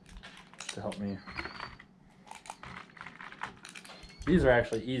to help me. These are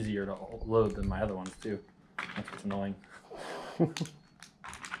actually easier to load than my other ones too. That's what's annoying.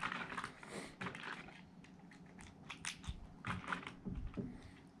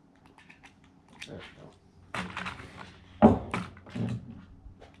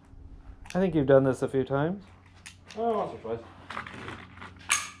 I think you've done this a few times. Oh, once or twice.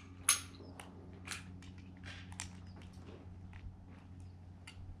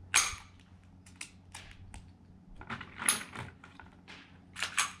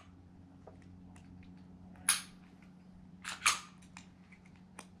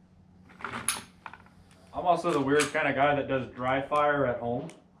 I'm also the weird kind of guy that does dry fire at home.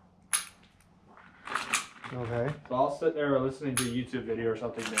 Okay. So I'll sit there listening to a YouTube video or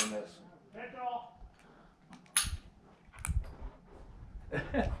something doing this.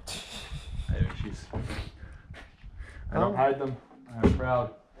 I don't hide them. I'm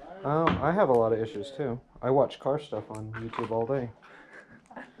proud. I have a lot of issues too. I watch car stuff on YouTube all day.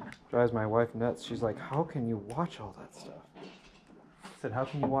 Drives my wife nuts. She's like, how can you watch all that stuff? I said, how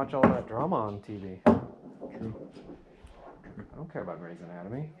can you watch all that drama on TV? True. I don't care about Grey's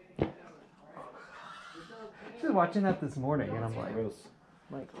Anatomy. She was watching that this morning, and I'm like, Gross.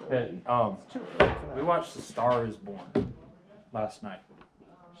 really? It, we watched The Star Is Born last night.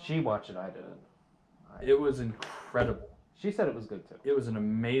 She watched it, I didn't. It was incredible. She said it was good too. It was an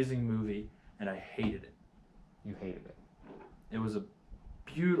amazing movie, and I hated it. You hated it. It was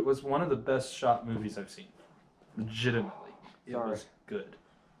it was one of the best shot movies I've seen. Legitimately, it Sorry. was good.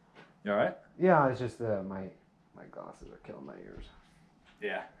 You all right? Yeah, it's just my glasses are killing my ears.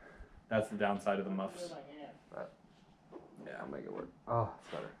 Yeah, that's the downside of the muffs. But Yeah, I'll make it work. Oh, it's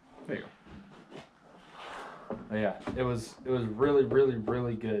better. there you go. But yeah, it was really, really,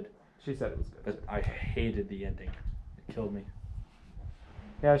 really good. She said it was good. But I hated the ending. It killed me.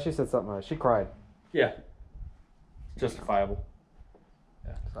 Yeah, she said something. She cried. Yeah, justifiable.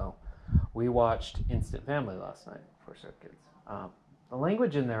 So, we watched Instant Family last night for Sick Kids. The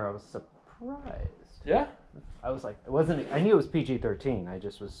language in there, I was surprised. Yeah. I was like, it wasn't. I knew it was PG-13. I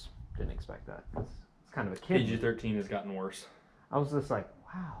just didn't expect that. It's kind of a kid. PG-13 has gotten worse. I was just like,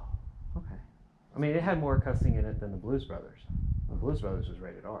 wow, okay. I mean, it had more cussing in it than the Blues Brothers. The Blues Brothers was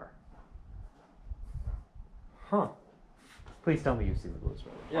rated R. Huh. Please tell me you've seen the Blues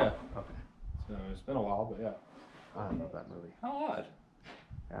Brothers. Yeah. Okay. So it's been a while, but yeah. I love that movie. How odd.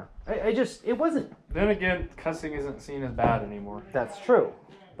 Yeah. It wasn't. Then again, cussing isn't seen as bad anymore. That's true,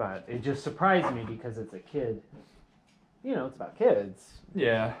 but it just surprised me because it's a kid. You know, it's about kids.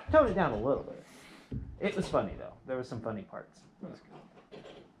 Yeah. Tone it down a little bit. It was funny though. There were some funny parts. That's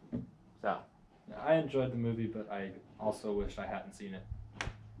good. So. I enjoyed the movie, but I also wished I hadn't seen it.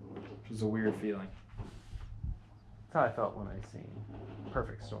 Which was a weird feeling. That's how I felt when I seen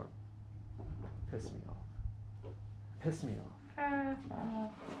Perfect Storm. Pissed me off. Pissed me off.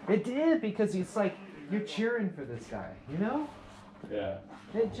 It did, because it's like you're cheering for this guy, you know? Yeah.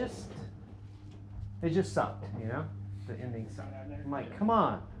 It just sucked, you know? The ending sucked. I'm like, come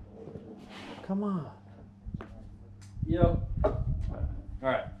on. Come on. Yep.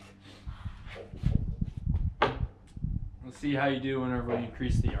 Alright. Let's see how you do whenever we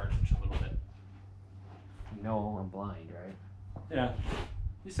increase the yardage a little bit. You know I'm blind, right? Yeah.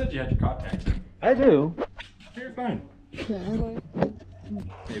 You said you had your contacts in. I do. You're fine.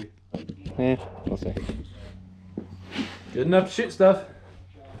 Maybe. Yeah, we'll see. Good enough to shoot stuff.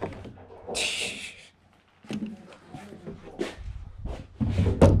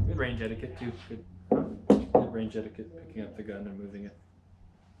 Good range etiquette too. Good range etiquette, picking up the gun and moving it.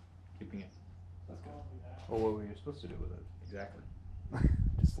 Keeping it. That's good. Well, what were you supposed to do with it? Exactly.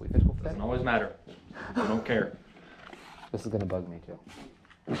 Just leave it open. Doesn't always matter. I don't care. This is gonna bug me too.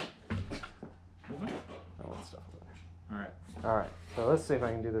 I want stuff over there. Alright. Alright, so let's see if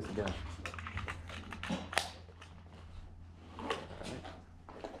I can do this again.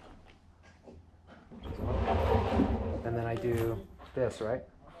 And then I do this, right?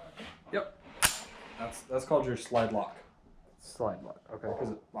 Yep. That's called your slide lock. Slide lock. Okay.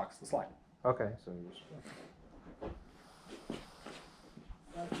 Because it locks the slide. Okay, so you just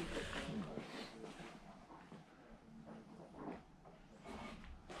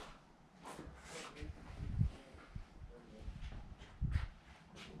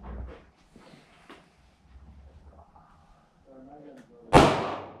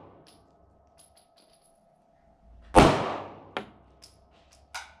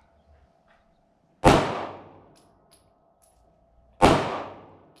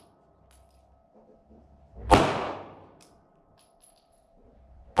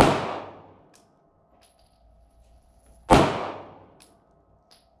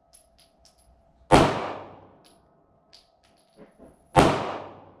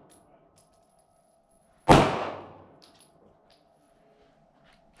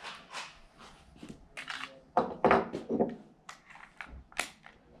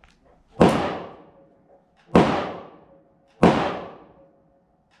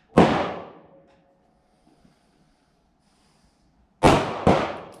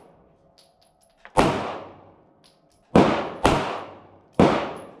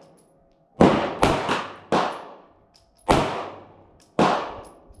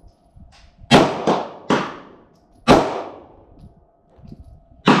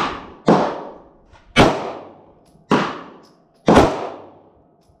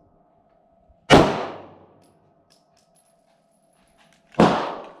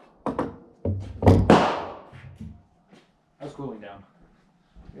How's cooling down?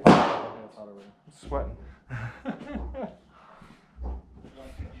 Sweating.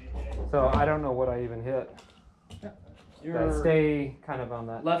 So I don't know what I even hit. Did I stay kind of on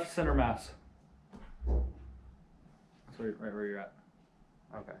that? Left center mass. That's right where you're at.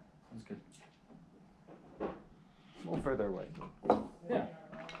 Okay. That's good. A little further away. Yeah.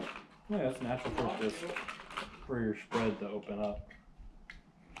 Yeah, it's natural for your spread to open up.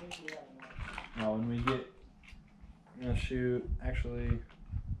 Now when we get, I'm gonna shoot, actually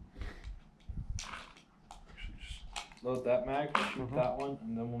just load that mag, shoot that one,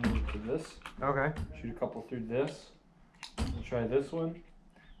 and then we'll move to this. Okay. Shoot a couple through this. We'll try this one.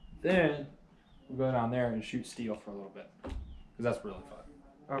 Then we'll go down there and shoot steel for a little bit, because that's really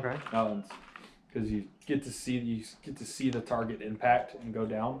fun. Okay. That one's because you get to see the target impact and go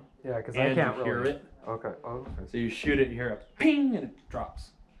down. Yeah, because I can't hear really it. Okay. Oh, okay. So you shoot it, you hear a ping, and it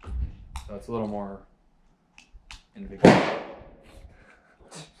drops. So it's a little more invigorating.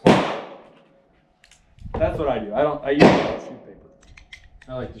 That's what I do. I usually don't shoot paper.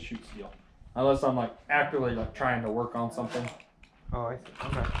 I like to shoot steel, unless I'm like actively like trying to work on something. Oh, I see.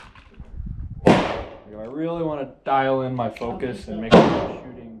 Okay. Like if I really want to dial in my focus and make sure I'm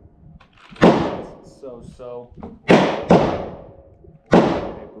shooting so. Paper.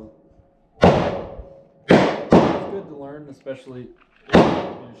 It's good to learn, especially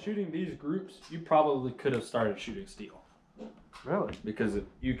shooting these groups. You probably could have started shooting steel. Really? Because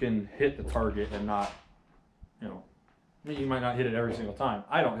you can hit the target and not, you might not hit it every single time.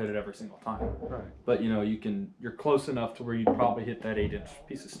 I don't hit it every single time. Right. But you're close enough to where you'd probably hit that 8-inch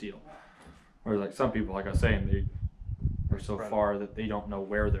piece of steel. Whereas like some people, like I was saying, they are so far that they don't know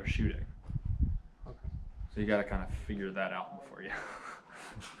where they're shooting. Okay. So you got to kind of figure that out before you.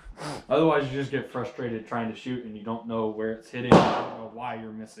 Otherwise, you just get frustrated trying to shoot and you don't know where it's hitting. You don't know why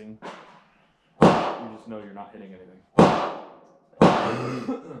you're missing. You just know you're not hitting anything.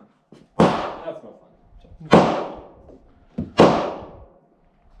 That's no fun.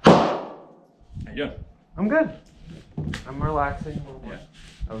 How you doing? I'm good. I'm relaxing a little more. Yeah.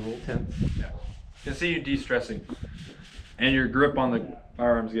 I was a little tense. Yeah. I can see you de-stressing. And your grip on the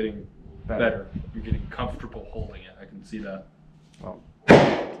firearm's getting better. You're getting comfortable holding it. I can see that. Well.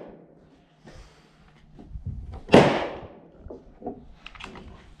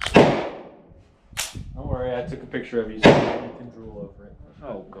 Don't worry, I took a picture of you so you can drool over it.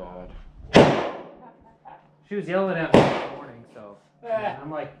 Oh God. She was yelling at me this morning, so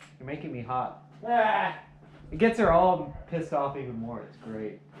I'm like, you're making me hot. It gets her all pissed off even more. It's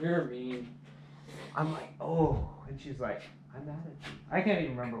great. You're mean. I'm like, oh, and she's like, I'm mad at you. I can't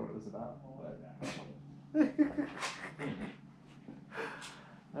even remember what it was about.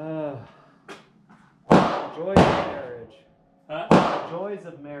 But joys of marriage. Huh? Joys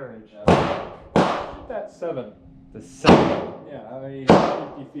of marriage. That's 7. The 7. Yeah, I mean,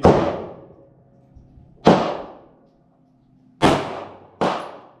 50 feet.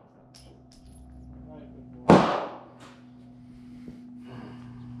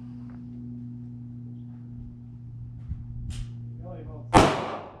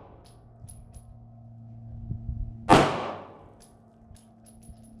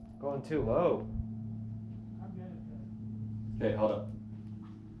 Going too low. Okay, hold up.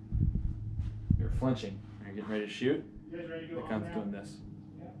 You're flinching. You're getting ready to shoot. The gun's doing this.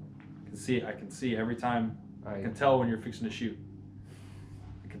 I can see every time. I Right. can tell when you're fixing to shoot.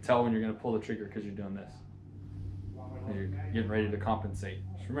 I can tell when you're going to pull the trigger because you're doing this. And you're getting ready to compensate.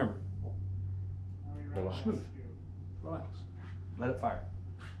 Just remember. Relax. Smooth. Relax. Let it fire.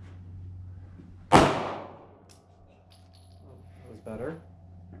 That was better.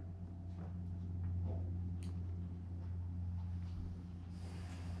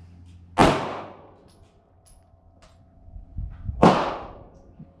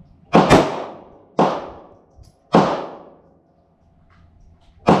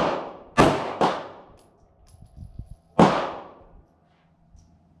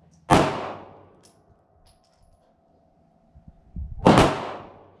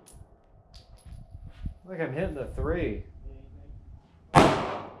 Look, I'm hitting the 3.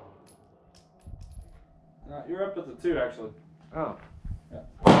 You're up at the 2 actually. Oh.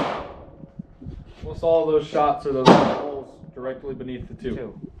 Almost all of those shots are those holes directly beneath the 2.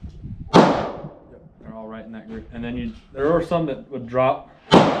 2. Yep, they're all right in that group. And then there are some that would drop.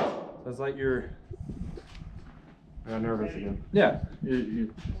 So it's like you're. I got nervous again. Yeah,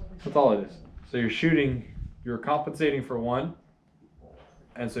 that's all it is. So you're compensating for one,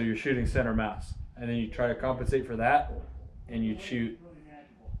 and so you're shooting center mass. And then you try to compensate for that, and you shoot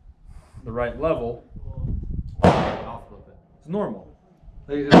the right level off a little bit. It's normal.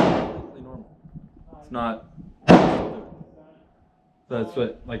 It's completely normal. It's not. That's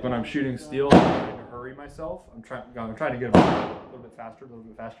what, like when I'm shooting steel, I'm trying to hurry myself. I'm trying to get a little bit faster.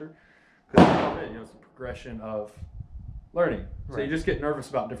 Because it's a progression of learning. So you just get nervous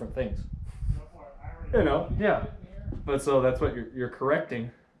about different things. Yeah. But so that's what you're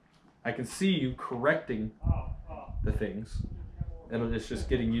correcting. I can see you correcting the things. It's just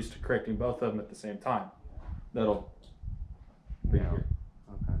getting used to correcting both of them at the same time. That'll be here.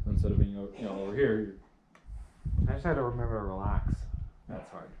 Okay. Instead of being over here. I just had to remember to relax. That's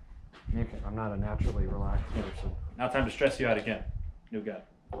hard. Okay. I'm not a naturally relaxed person. Now time to stress you out again. New gun.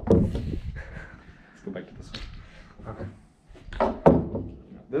 Let's go back to this one. Okay.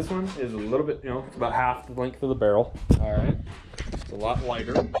 This one is a little bit, it's about half the length of the barrel. All right. It's a lot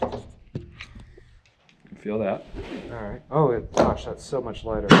lighter. You can feel that. All right. Oh, gosh, that's so much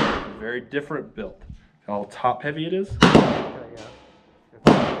lighter. Very different build. How top heavy it is. Okay,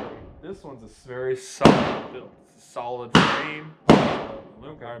 yeah. This one's a very solid build. It's a solid frame.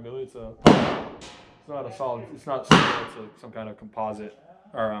 Aluminum carbide. It's not a solid. It's not steel. It's some kind of composite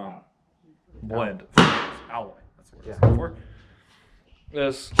or blend. It's alloy. That's what it's for.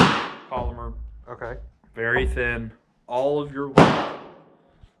 This polymer. Okay. Very thin. All of your weight.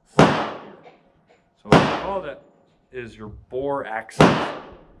 So what we call that is your bore axis.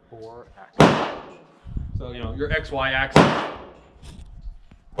 Bore axis. So your XY axis.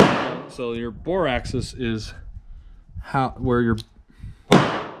 So your bore axis is where your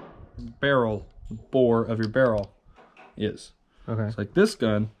barrel, the bore of your barrel is. Okay. It's like this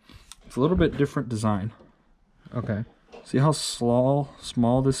gun. It's a little bit different design. Okay. See how small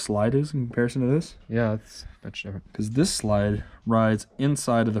this slide is in comparison to this? Yeah, it's much different. Because this slide rides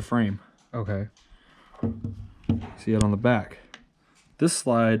inside of the frame. Okay. See it on the back. This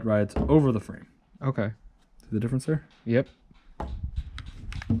slide rides over the frame. Okay. See the difference there? Yep.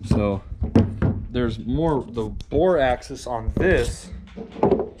 So there's more. The bore axis on this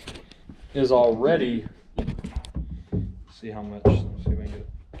is already. See how much? Let's see if I can get it.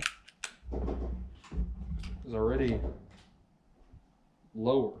 Is already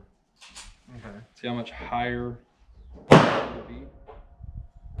lower. Okay. See how much higher it would be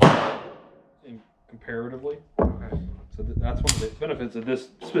comparatively. Okay. So that's one of the benefits of this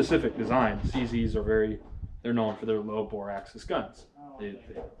specific design. CZs are they're known for their low bore axis guns. They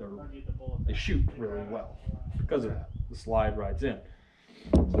shoot really well because of that. The slide rides in.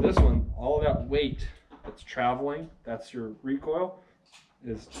 So this one, all of that weight that's traveling, that's your recoil,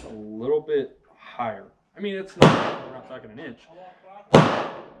 is a little bit higher. I mean, we're not talking an inch,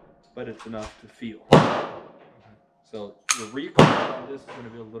 but it's enough to feel. So the recoil on this is going to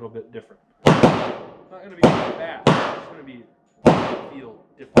be a little bit different. It's not going to be bad. It's going to be feel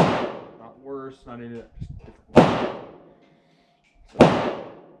different. Not worse, not any of that, just different. So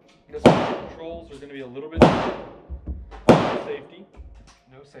this controls are going to be a little bit different. No safety.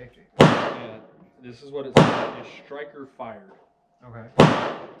 No safety. And this is what it's striker fired. Okay.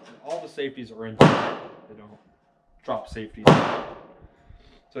 All the safeties are in here. They don't drop safeties.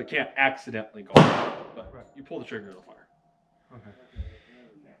 So it can't accidentally go off. But you pull the trigger, it'll fire. Okay.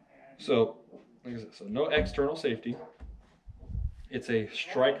 So, like I said, no external safety. It's a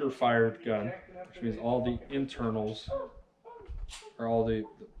striker fired gun, which means all the internals, or all the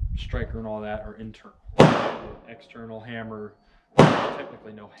striker and all that are internal. external hammer. There's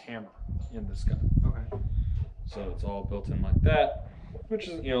technically no hammer in this gun. Okay. So it's all built in like that, which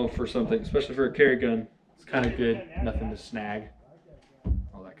is, for something, especially for a carry gun, it's kind of good. Nothing to snag,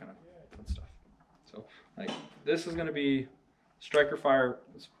 all that kind of fun stuff. So like this is going to be striker fire,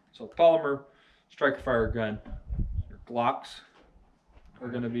 so polymer striker fire gun. Your Glocks are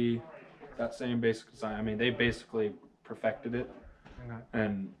going to be that same basic design. I mean, they basically perfected it,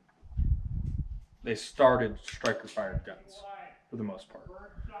 and they started striker fire guns for the most part.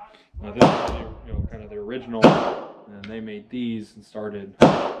 Now this is kind of the original, and they made these and started.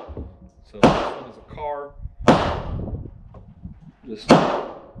 So this one is a car. Just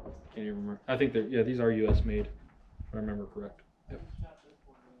can't even remember. I think that these are U.S. made, if I remember correct. Yep.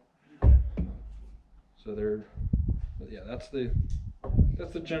 So that's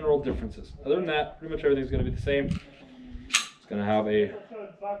the general differences. Other than that, pretty much everything's going to be the same. It's going to have a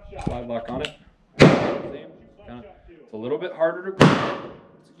slide lock on it. Same. It's a little bit harder to grab.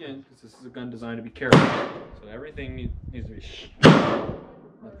 Again, because this is a gun designed to be carried. So everything needs to be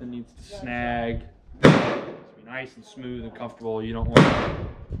nothing needs to snag. It needs to be nice and smooth and comfortable. You don't want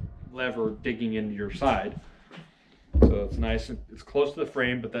lever digging into your side. So it's nice and it's close to the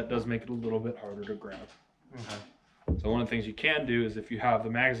frame, but that does make it a little bit harder to grab. Okay. So one of the things you can do is if you have the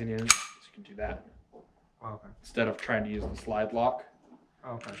magazine in it, you can do that. Okay. Instead of trying to use the slide lock.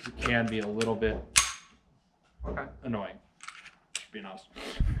 Okay. It can be a little bit annoying, just being honest.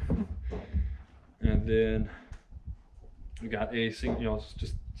 And then we got a single, it's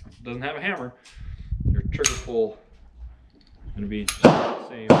just doesn't have a hammer. Your trigger pull is going to be just the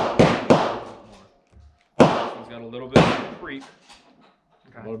same. This one's got a little bit more creep,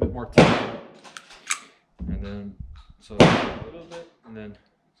 a little bit more tension, and then so a little bit, and then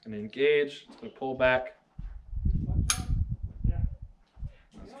it's going to engage. It's going to pull back.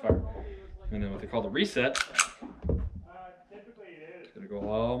 That's fire. And then what they call the reset. It's going to go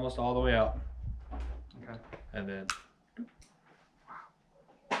almost all the way out. Okay. And then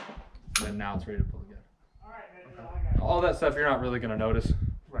now it's ready to pull again. Okay. All that stuff you're not really going to notice.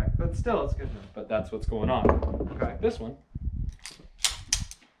 Right, but still, it's good enough. But that's what's going on. Okay. This one.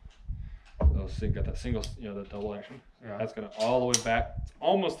 So you got that single, the double action. Yeah. That's going to all the way back. It's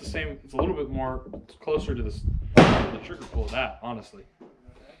almost the same. It's a little bit more, it's closer to the trigger pull of that, honestly.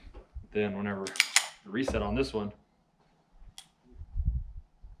 Then whenever the reset on this one,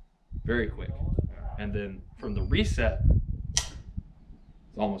 very quick. And then from the reset, it's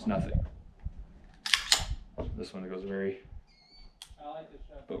almost nothing. This one, it goes very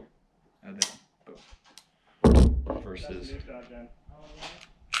boom, and then boom. Versus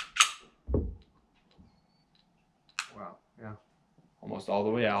Wow. Yeah. almost all the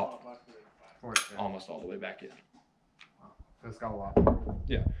way out, Force it. almost all the way back in. Wow. So it's got a lot.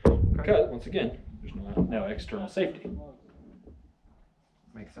 Yeah. Okay. Because once again, there's no external safety.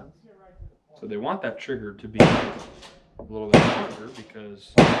 Makes sense. So they want that trigger to be a little bit longer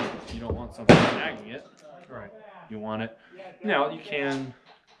because you don't want something snagging it. Right. You want it. Now you can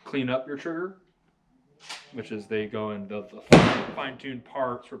clean up your trigger, which is they go in the fine-tuned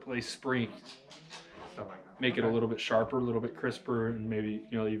parts, replace springs, Stuff like that. make it a little bit sharper, a little bit crisper, and maybe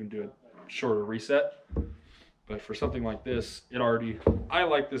even do a shorter reset. But for something like this, I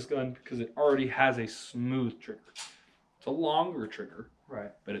like this gun because it already has a smooth trigger. It's a longer trigger,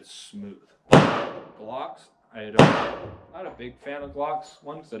 Right. but it's smooth. Glocks, I'm not a big fan of Glocks.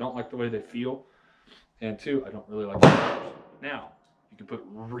 One, because I don't like the way they feel, and two, I don't really like the triggers. Now, you can put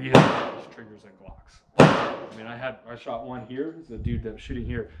really nice triggers in Glocks. I mean, I shot one here. It's a dude that was shooting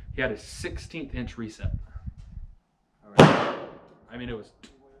here. He had a 16th inch reset. Okay. I mean, it was.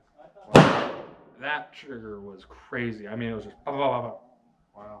 Wow. That trigger was crazy. I mean, it was just. Bah, bah, bah,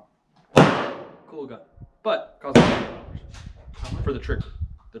 bah. Wow. Cool gun. But cost $200 for the trigger.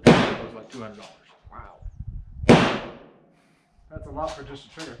 The trigger was like $200. Wow. That's a lot for just a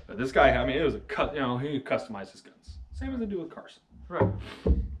trigger. But this guy, I mean, it was he customized his guns. Same as they do with cars. Right.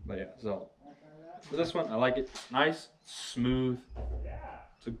 But yeah, so for this one, I like it. It's nice, smooth.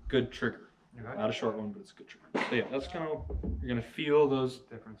 It's a good trigger. Okay. Not a short one, but it's a good trigger. So yeah, that's kind of, you're going to feel those.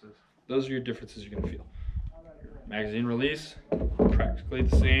 Differences. Those are your differences you're going to feel. Your magazine release, practically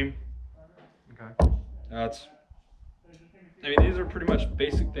the same. Okay. I mean, these are pretty much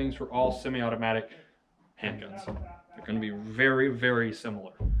basic things for all semi-automatic handguns. They're going to be very, very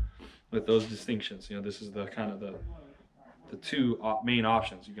similar with those distinctions. This is the kind of the two main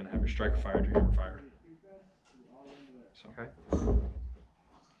options. You're going to have your striker fired, your hammer fired. So,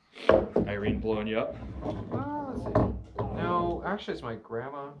 Okay. Irene blowing you up. Let's see. No, actually, it's my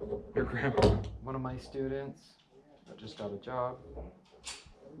grandma. Your grandma. One of my students that just got a job.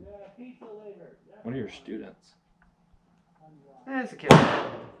 One of your students. As a kid.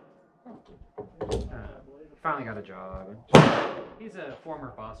 Finally got a job. He's a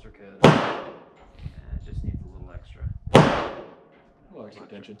former foster kid. Just needs a little extra. Well, extra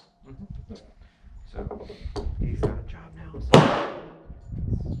attention. So he's got a job now. So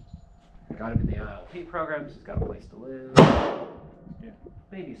got him in the ILP programs. He's got a place to live. Yeah.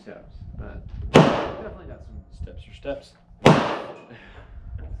 Baby steps, but definitely got some. Steps are steps.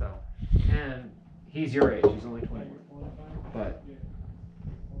 So, and he's your age. He's only 21. But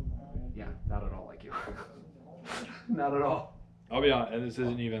yeah, not at all like you. Not at all. I'll be honest, and this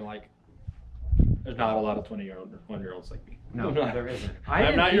isn't even like. There's not a lot of 21-year-olds like me. No, I'm not. there isn't.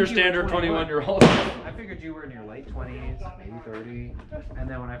 I'm not your standard 21-year-old. I figured you were in your late 20s, maybe 30. And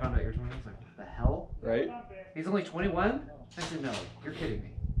then when I found out you're 20, I was like, what the hell? Right? He's only 21? I said, no, you're kidding me.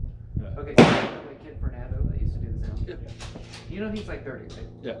 Yeah. Okay, so you know the kid Fernando that used to do the sound? Yeah. You know he's like 30, right?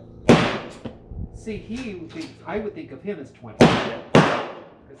 Yeah. See, I would think of him as 20. Because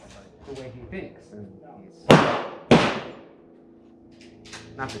the way he thinks. And he's...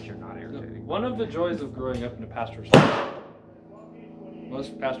 Not that you're not irritating. One of the joys of growing up in a pastor's house,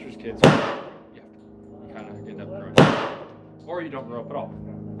 most pastors' kids, you kind of end up growing up. Or you don't grow up at all.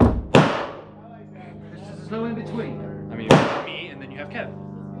 There's no in between. I mean, you have me, and then you have Kevin.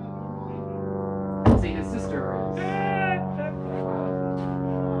 See, his sister is.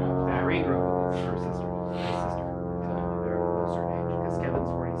 Irene grew up with her sister. His sister. So they're closer in age. Because Kevin's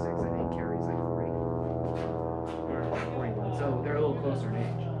 46, I think Carrie's like 40. Or 41. So they're a little closer in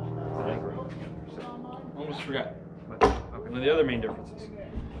age. So they grew up together. So. Almost forgot. But, okay. One of the other main differences.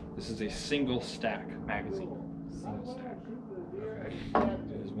 This is a single stack magazine. Single stack. Okay.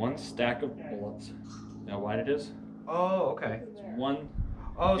 It is one stack of bullets. You know why it is? Oh, okay. It's one.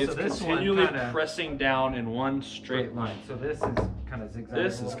 Oh, It's so this continually one kinda pressing down in one straight line. So this is kind of zigzag.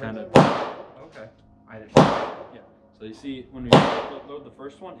 This is kind of. Okay. I didn't know. Yeah. So you see, when we load the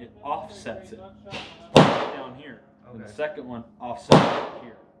first one, it offsets it down here. And the Okay. second one offsets it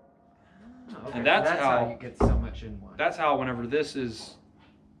here. Oh, okay. And that's how- you get so much in one. That's how whenever this is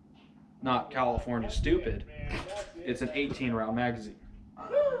not California stupid, it's an 18 round magazine.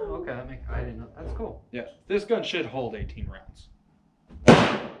 Okay, I didn't know. That's cool. Yeah. This gun should hold 18 rounds.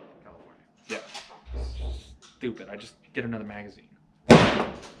 California. Yeah. Stupid. I just get another magazine.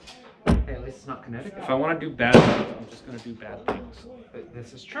 Hey, at least it's not Connecticut. If I want to do bad things, I'm just going to do bad things. But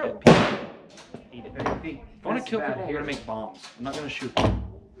this is true. If I want to kill people, I'm going to make bombs. I'm not going to shoot them.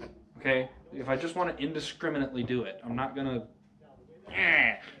 Okay? If I just want to indiscriminately do it, I'm not going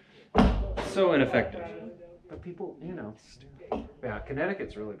to... So ineffective. But people, you know. Yeah,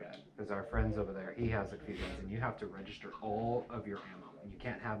 Connecticut's really bad. Because our friends over there, he has a few guns, and you have to register all of your ammo. And you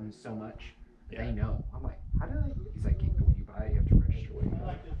can't have them so much. Yeah. They know. I'm like, how do they? He's like, when you buy it, you have to register what you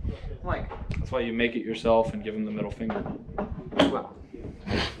buy. I'm like, That's why you make it yourself and give them the middle finger. well,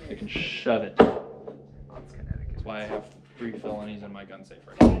 They can shove it. that's Connecticut. That's why I have 3 felonies in my gun safe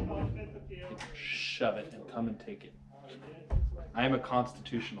right now. They can shove it and come and take it. I am a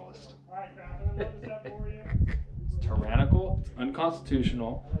constitutionalist. It's tyrannical, it's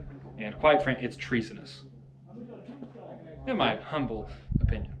unconstitutional, and quite frankly, it's treasonous. In my humble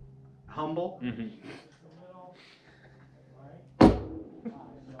opinion. Humble? Mm-hmm.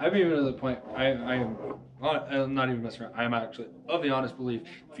 I'm even to the point, I'm not even messing around. I'm actually of the honest belief,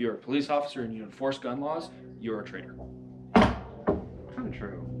 if you're a police officer and you enforce gun laws, you're a traitor. Kind of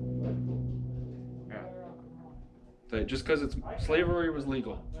true. Yeah. So just because slavery was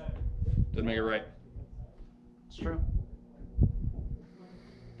legal, doesn't make it right. It's true.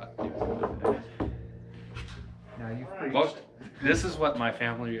 But, Now you've preached. most, this is what my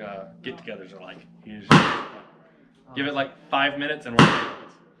family get-togethers are like. Usually, give it like 5 minutes and we're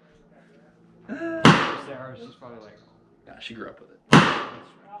Sarah, she's probably like, yeah, she grew up with it.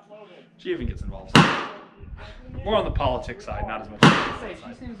 She even gets involved. More on the politics side, not as much. On the say, gun she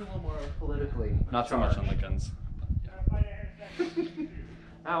side. seems a little more politically. Not so much on the charged. guns.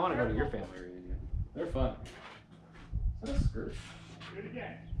 I want to go to your family reunion. They're fun. Is that a skirt?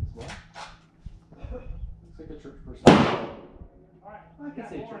 What? Looks like a church person. I could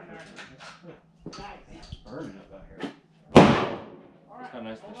say church person. It's burning up out here. It's kind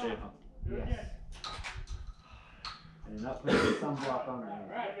of nice to shave, huh? Yes. And you're not putting sunblock on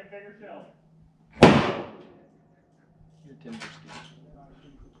right now. Your timber skin.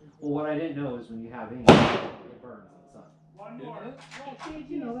 Well, what I didn't know is when you have ink, it burns in the sun.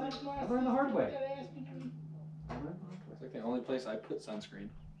 You know that? I learned the hard way. It's like the only place I put sunscreen.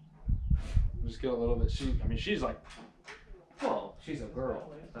 Just get a little bit. She's like, Well, she's a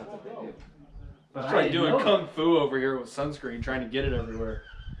girl. That's what they do. But she's like doing kung fu over here with sunscreen, trying to get it everywhere.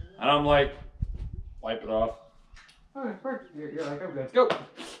 And I'm like, wipe it off. Alright, perfect. You're like, I'm good. Let's go.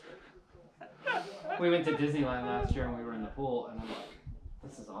 We went to Disneyland last year and we were in the pool and I'm like,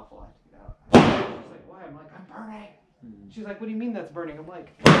 this is awful, I have to get out. She's like, why? I'm like, I'm burning. She's like, what do you mean that's burning? I'm like,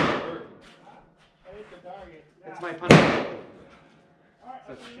 it's my punishment.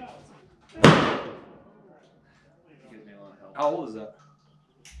 So she gives me a lot of help. How old is that?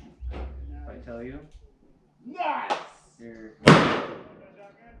 If I tell you, Nice! you're.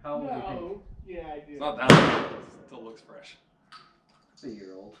 How old do you think? No. Yeah, I do. It's not that old. It still looks fresh. It's a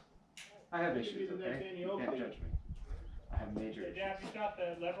year old. I have issues, okay? You can't judge me. I have major Hey, issues. Jack, you shot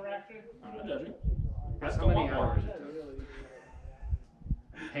the lever action? I'm not judging. Guess I how still many want more. hours it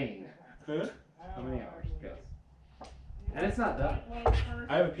took? Pain. How many hours? Guess. And it's not done.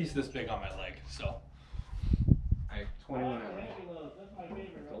 I have a piece this big on my leg, so. 21 hours. That's my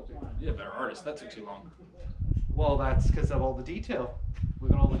favorite. Yeah, better artist. That took too long. Well, that's because of all the detail.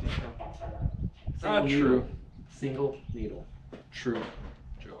 Look at all the detail. Not true. Single needle. True.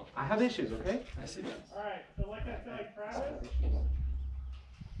 Joe. I have issues, okay? I see that. Alright, so like I said, like Travis,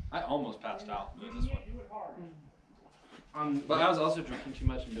 I almost passed out doing you this one. can't do it hard. But I was also drinking too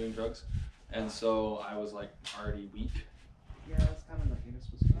much and doing drugs. And so I was like already weak. Yeah, that's kind of like you're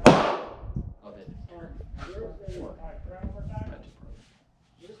supposed to do. Oh, they did. Alright, try one more time.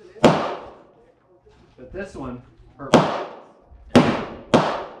 But this one, perfect.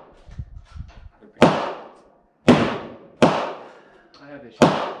 I have issues.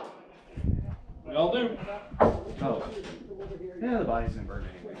 We all do. Oh. Yeah, the body's gonna burn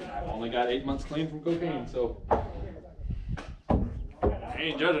anyway. I've only got 8 months clean from cocaine, so. I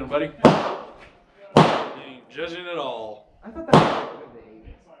ain't judging, buddy. I ain't judging at all. I thought that was good to 80s.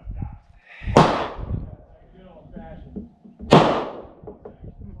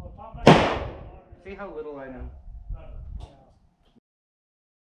 See how little I know?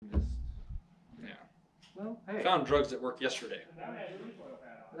 Just, Yeah. well, hey, Found drugs that work yesterday.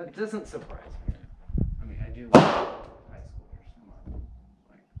 that doesn't surprise me. I mean, I do like high schoolers. Come on.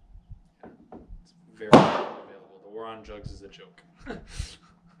 Like, It's very available. The war on drugs is a joke. yeah,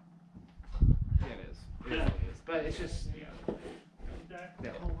 it is. It really is. But it's just, yeah,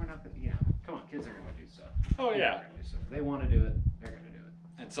 oh, we're not gonna, come on, kids are gonna do stuff. Oh, Kids yeah. are gonna do stuff. If they want to do it, they're gonna do it.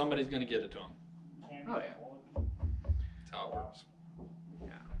 And somebody's gonna get it to them. Oh, yeah. That's how it works.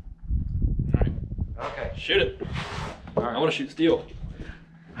 Yeah. Alright. Okay. Shoot it. I want to shoot steel.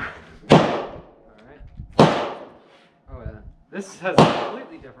 Alright. Oh, yeah. This has a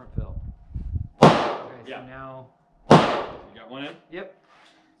completely different feel. Okay, Yeah. so now, You got one in? Yep.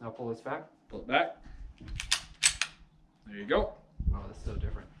 Now pull this back. Pull it back. There you go. Oh, this is so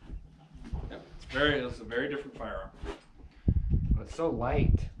different. Yep. It's a very different firearm. Oh, it's so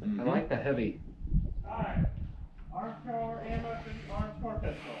light. Mhm. I like the heavy. Alright. Arms core, ammo, arms core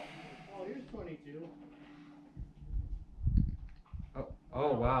pistol. Oh, here's 22.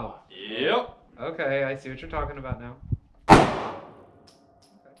 Oh, wow. Yep. Okay, I see what you're talking about now.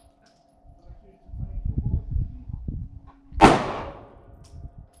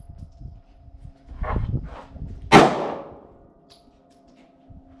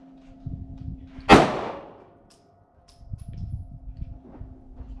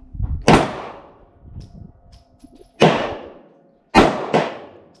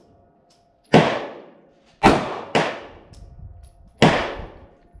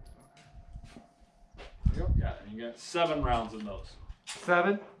 Yeah, and you got 7 rounds in those.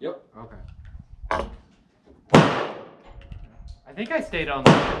 7? Yep. Okay. I think I stayed on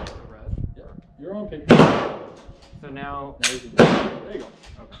the red. Yep. You're on paper. So now, There you go.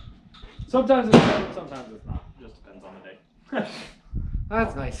 Okay. Sometimes it's good, sometimes it's not. Just depends on the day.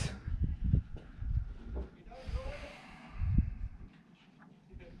 that's nice.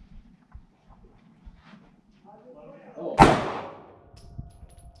 Oh.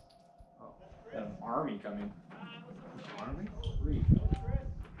 Got an army coming. Army? 3.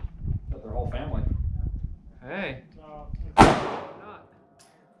 Got their whole family. Hey. No. Not.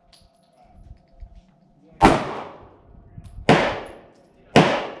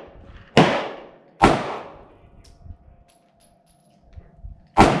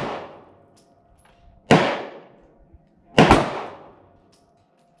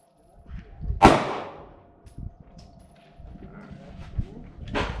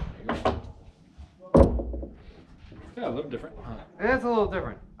 Yeah, a little different. It's a little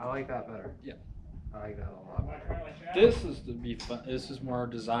different. I like that better. Yeah. I like that a lot better. This is to be fun. This is more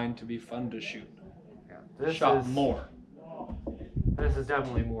designed to be fun to shoot. Yeah. This Shot is more. This is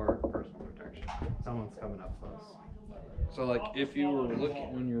definitely more personal protection. Someone's coming up close. So like if you were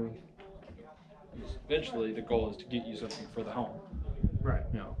looking when you're eventually the goal is to get you something for the home. Right.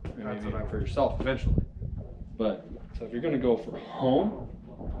 You know, and That's maybe what I for yourself eventually. But so if you're gonna go for home,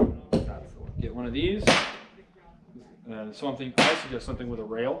 get one of these. And something I suggest something with a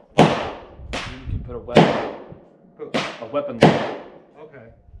rail. You can put a weapon lock. Okay.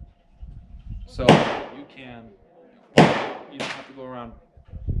 So you can. You don't have to go around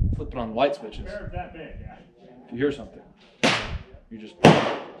flipping on light switches. Bear's that big, yeah. If you hear something, you just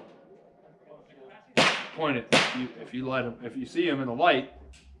point it. If you light them, if you see them in the light,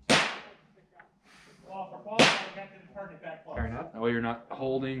 Well, for quality, we got to target that close. Fair enough. that way you're not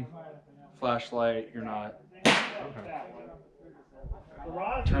holding flashlight. You're not The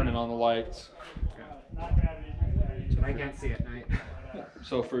rod turning on the lights. not gonna have any issues. I can't see at night.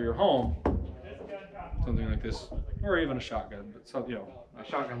 So for your home, This gun comes something like this, or even a shotgun, but some, My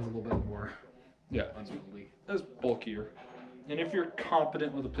shotgun's a little bit more yeah, unwieldy. it's bulkier. And if you're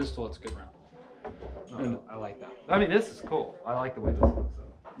competent with a pistol, it's a good round. No, I like that. I mean, this is cool. I like the way this looks.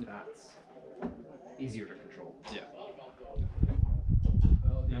 So that's easier to control. Yeah.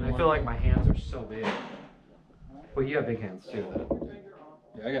 And I feel like my hands are so big. Well, you have big hands too.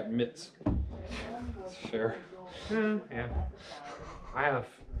 Yeah, I got mitts. It's fair. Yeah. I have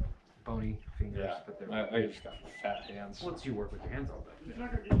bony fingers, Yeah, but they're. I just got fat hands. Once you work with your hands all day. It's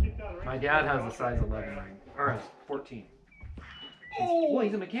not gonna get kicked out of the My ring. dad has a size 11 ring, or a 14. Well,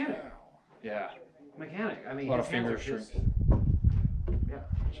 he's a mechanic. Yeah. Mechanic. I mean, A lot his of hands finger are just- strength. Yeah.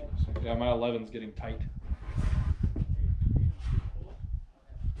 Yeah, my 11's getting tight.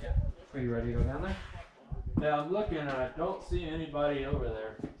 Are you ready to go down there? Yeah, I'm looking and I don't see anybody over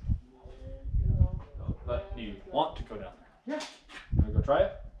there. But do you want to go down there? Yeah. Wanna go try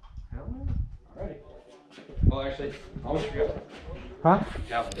it? Hell no. Alright. Well, actually, I'll let you go. Huh?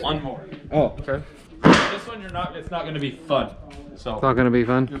 Got one more. Oh, okay. This one it's not gonna be fun. So It's not gonna be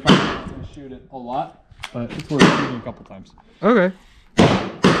fun. you're probably not gonna shoot it a lot, but it's worth shooting a couple times. Okay.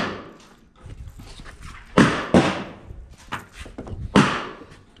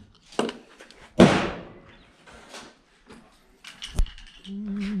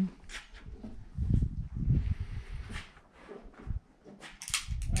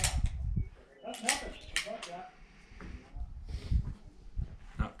 That's nothing. Fuck that.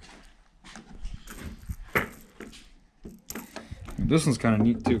 This one's kind of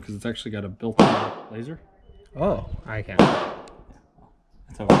neat too because it's actually got a built-in laser. Oh, I can't.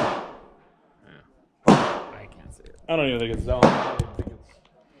 It's over. I can't see it. I don't even think it's zoned. I don't even think it's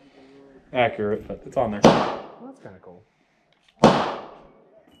accurate, but it's on there. Well, that's kind of cool.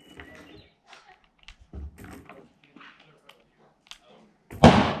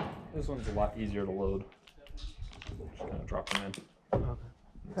 This one's a lot easier to load. Just kind of drop them in. Okay.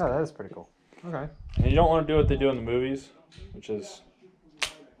 Yeah, that is pretty cool. Okay. And you don't want to do what they do in the movies, which is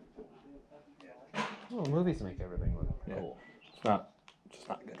Well, movies make everything look Yeah. cool. it's just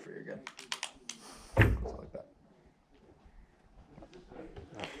not good for your gun. Goes like that.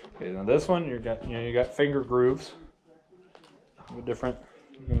 Okay, now this one you got finger grooves. A little different.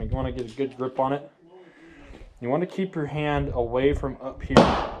 You're gonna want to get a good grip on it. You want to keep your hand away from up here.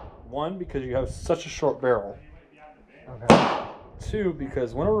 One, because you have such a short barrel. Okay. Two,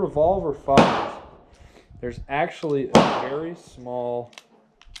 because when a revolver fires, there's actually a very small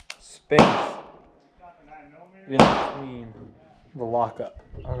space in between the lockup.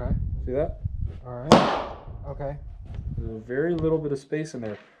 Okay. See that? All right. Okay. There's a very little bit of space in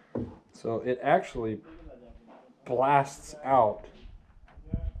there. So it actually blasts out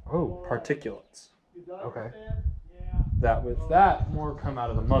Oh. particulates. Okay. That with that, more come out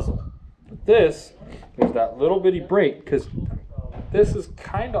of the muzzle. With this, there's that little bitty break because this is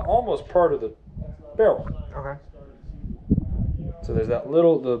kind of almost part of the barrel. Okay. So there's that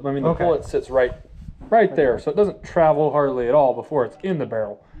little, the Okay. bullet sits right there. So it doesn't travel hardly at all before it's in the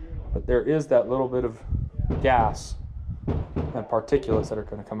barrel. But there is that little bit of gas and particulates that are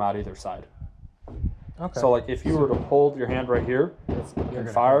going to come out either side. Okay. So like if you were to hold your hand right here and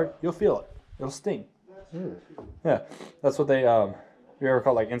fire it, you'll feel it. It'll sting. Yeah, that's what they, you ever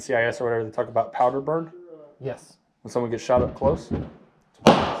call like NCIS or whatever, they talk about powder burn Yes. when someone gets shot up close. That's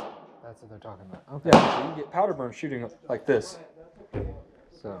what they're talking about. Okay. Yeah, so you can get powder burn shooting like this.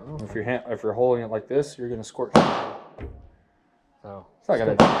 So. If you're holding it like this, you're going to squirt. So. It's not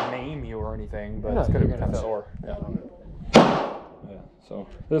gonna maim you or anything, but No, it's gonna you're be gonna kind of feel sore. Yeah. So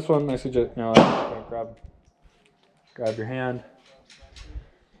this one, I suggest grab your hand.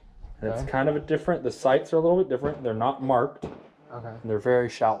 And it's Okay. kind of a different. The sights are a little bit different. They're not marked. Okay. And they're very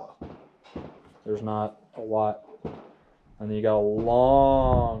shallow. There's not a lot. And then you got a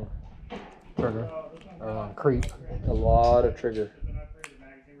long, Trigger. Creep. a lot of trigger.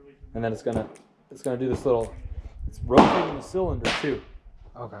 And then it's gonna do this little. It's rotating the cylinder too.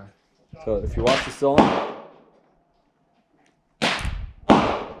 Okay. So if you watch the cylinder,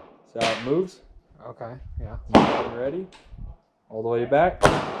 See how it moves? Okay, yeah. Ready? All the way back.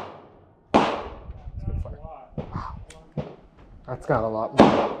 It's good fire. That's got a lot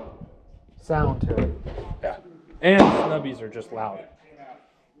more sound to it. Yeah. And snubbies are just loud.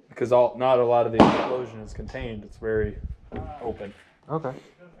 Because not a lot of the explosion is contained. It's very open. Okay.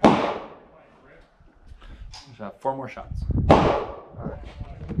 Just have 4 more shots. Alright.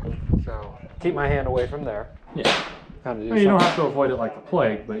 So keep my hand away from there. Yeah. Kind of do You don't have to avoid it like the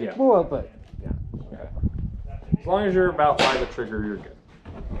plague, but yeah. Well, but yeah. Okay. As long as you're about by the trigger, you're good.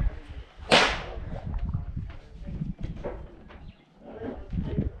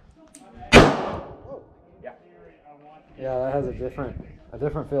 Yeah. Yeah, that has a different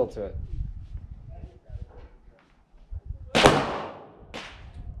feel to it.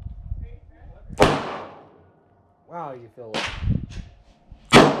 Wow, you feel it.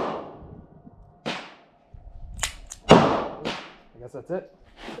 I guess that's it.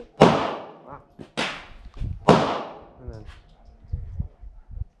 Wow. And then.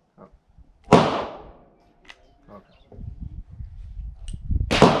 Oh. Okay.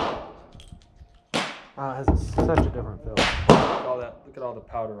 Wow, it has such a different feel. Look at all the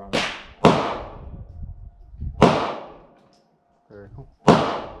powder on it. Very cool.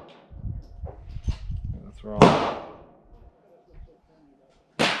 That's wrong.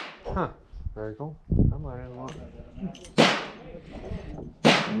 Huh. Very cool. I'm learning a lot.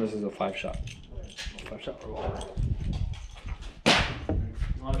 And this is a 5-shot. 5-shot revolver.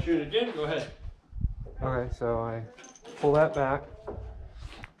 You want to shoot it again? Go ahead. Okay, so I pull that back.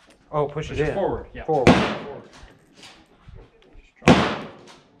 Oh, push it in. Forward. Yeah. Forward.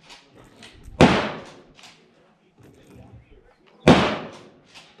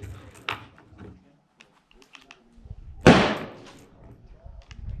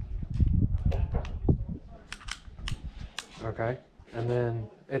 Okay, and then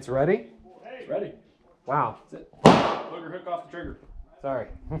it's ready? It's ready. Wow. That's it. Booger hook off the trigger. Sorry.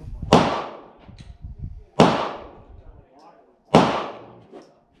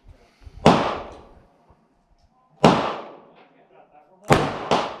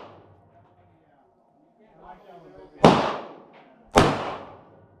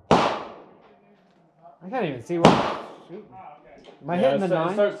 I can't even see what I'm shooting. Am I hitting the It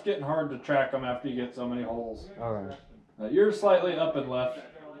 9? starts getting hard to track them after you get so many holes. Okay. You're slightly up and left.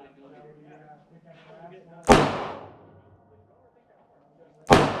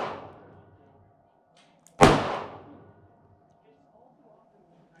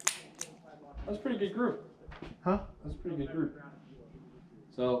 That's a pretty good group. Huh? That's a pretty good group.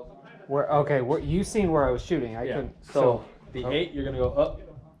 So, Okay, you seen where I was shooting. I yeah. couldn't. So the 8, you're going to go up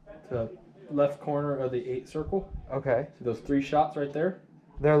to the left corner of the 8 circle. Okay. See those 3 shots right there?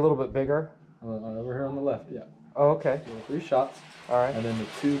 They're a little bit bigger. Over here on the left, yeah. Oh, okay. So 3 shots. All right. And then the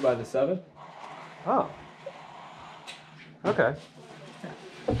 2 by the 7. Oh. Okay.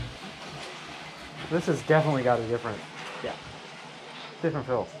 This has definitely got a different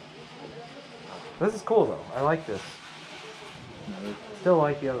feels. This is cool though. I like this. Still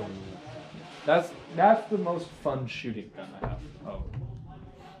like the other one. That's the most fun shooting gun I have. Oh.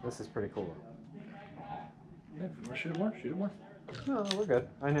 This is pretty cool. Yeah, if you want to shoot it more, shoot it more. No, we're good.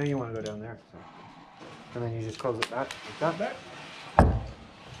 I know you want to go down there. So. And then you just close it back like that.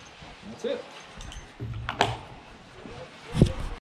 That's it.